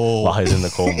head while he's in the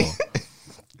coma?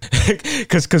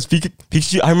 Cause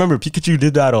Pikachu, I remember Pikachu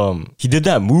did that. He did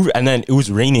that move, and then it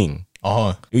was raining.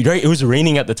 Right, it was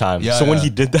raining at the time. Yeah, so when he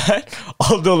did that,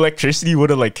 all the electricity would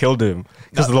have like killed him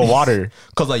because of the water.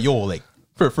 Cause like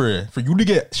for you to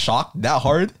get shocked that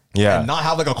hard, and not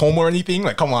have like a coma or anything,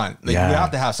 like come on, like you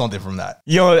have to have something from that.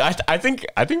 Yo, I think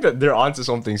that they're onto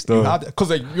something still. Because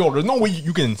like there's no way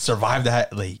you can survive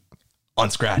that like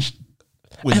unscratched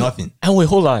with nothing. And wait,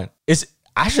 hold on, it's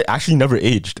actually never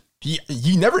aged.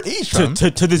 He never aged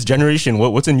to this generation.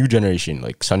 What's a new generation,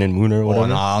 like Sun and Moon or whatever? Oh,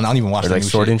 nah, I don't even watch. Or like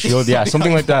Sword and Shield,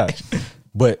 something like that.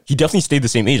 But he definitely stayed the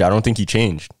same age. I don't think he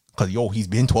changed. Cause he's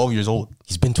been 12 years old.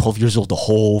 He's been 12 years old the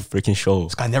whole freaking show.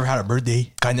 This guy never had a birthday.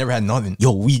 This guy never had nothing.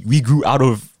 Yo, we grew out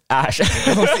of Ash.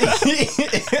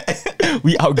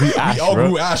 We outgrew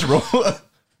Ash, bro.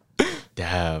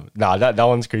 Damn. Nah, that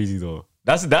one's crazy though.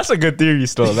 That's a good theory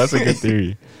still. That's a good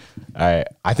theory. All right.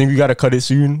 I think we gotta cut it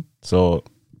soon. So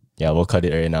yeah, we'll cut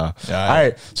it right now. All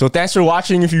right. So thanks for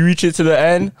watching if you reach it to the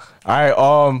end. All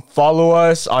right. Follow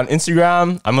us on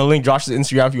Instagram. I'm gonna link Josh's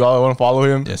Instagram if you all want to follow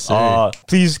him. Yes, sir.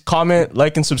 Please comment,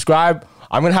 like, and subscribe.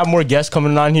 I'm gonna have more guests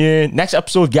coming on here. Next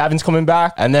episode, Gavin's coming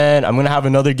back, and then I'm gonna have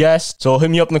another guest. So hit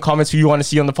me up in the comments who you want to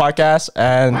see on the podcast.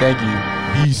 And thank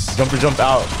you. Peace. Jumper jump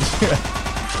out.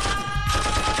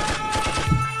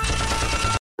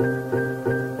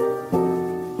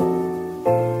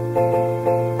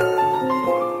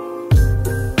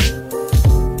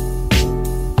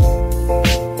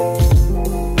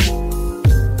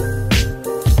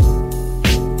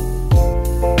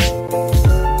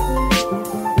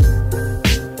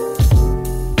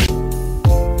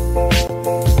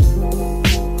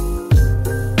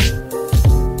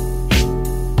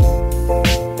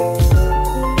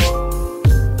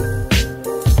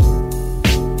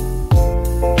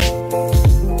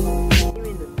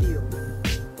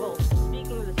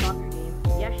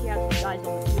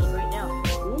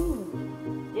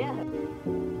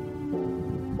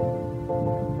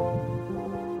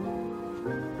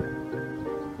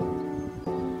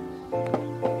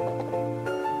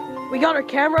 We got our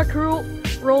camera crew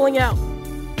rolling out.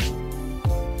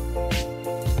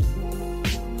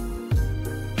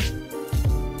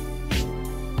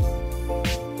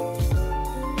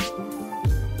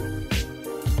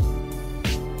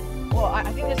 Well, I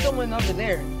think there's someone over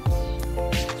there.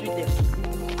 It's right there.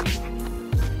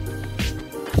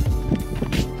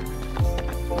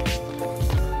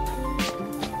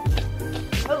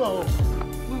 Hello.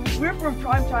 We're from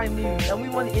Primetime News, and we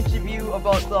want to interview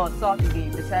about the soccer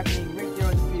game that's happening right there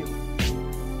on the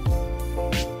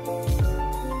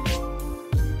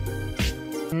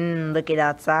field. Look at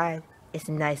outside. It's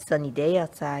a nice sunny day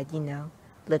outside, you know.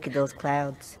 Look at those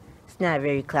clouds. It's not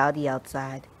very cloudy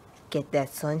outside. Get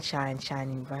that sunshine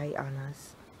shining bright on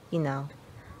us, you know.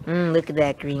 Look at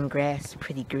that green grass.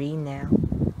 Pretty green now.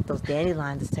 Those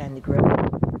dandelions are starting to grow.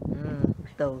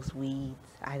 Those weeds.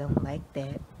 I don't like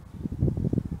that.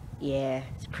 Yeah,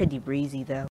 it's pretty breezy though.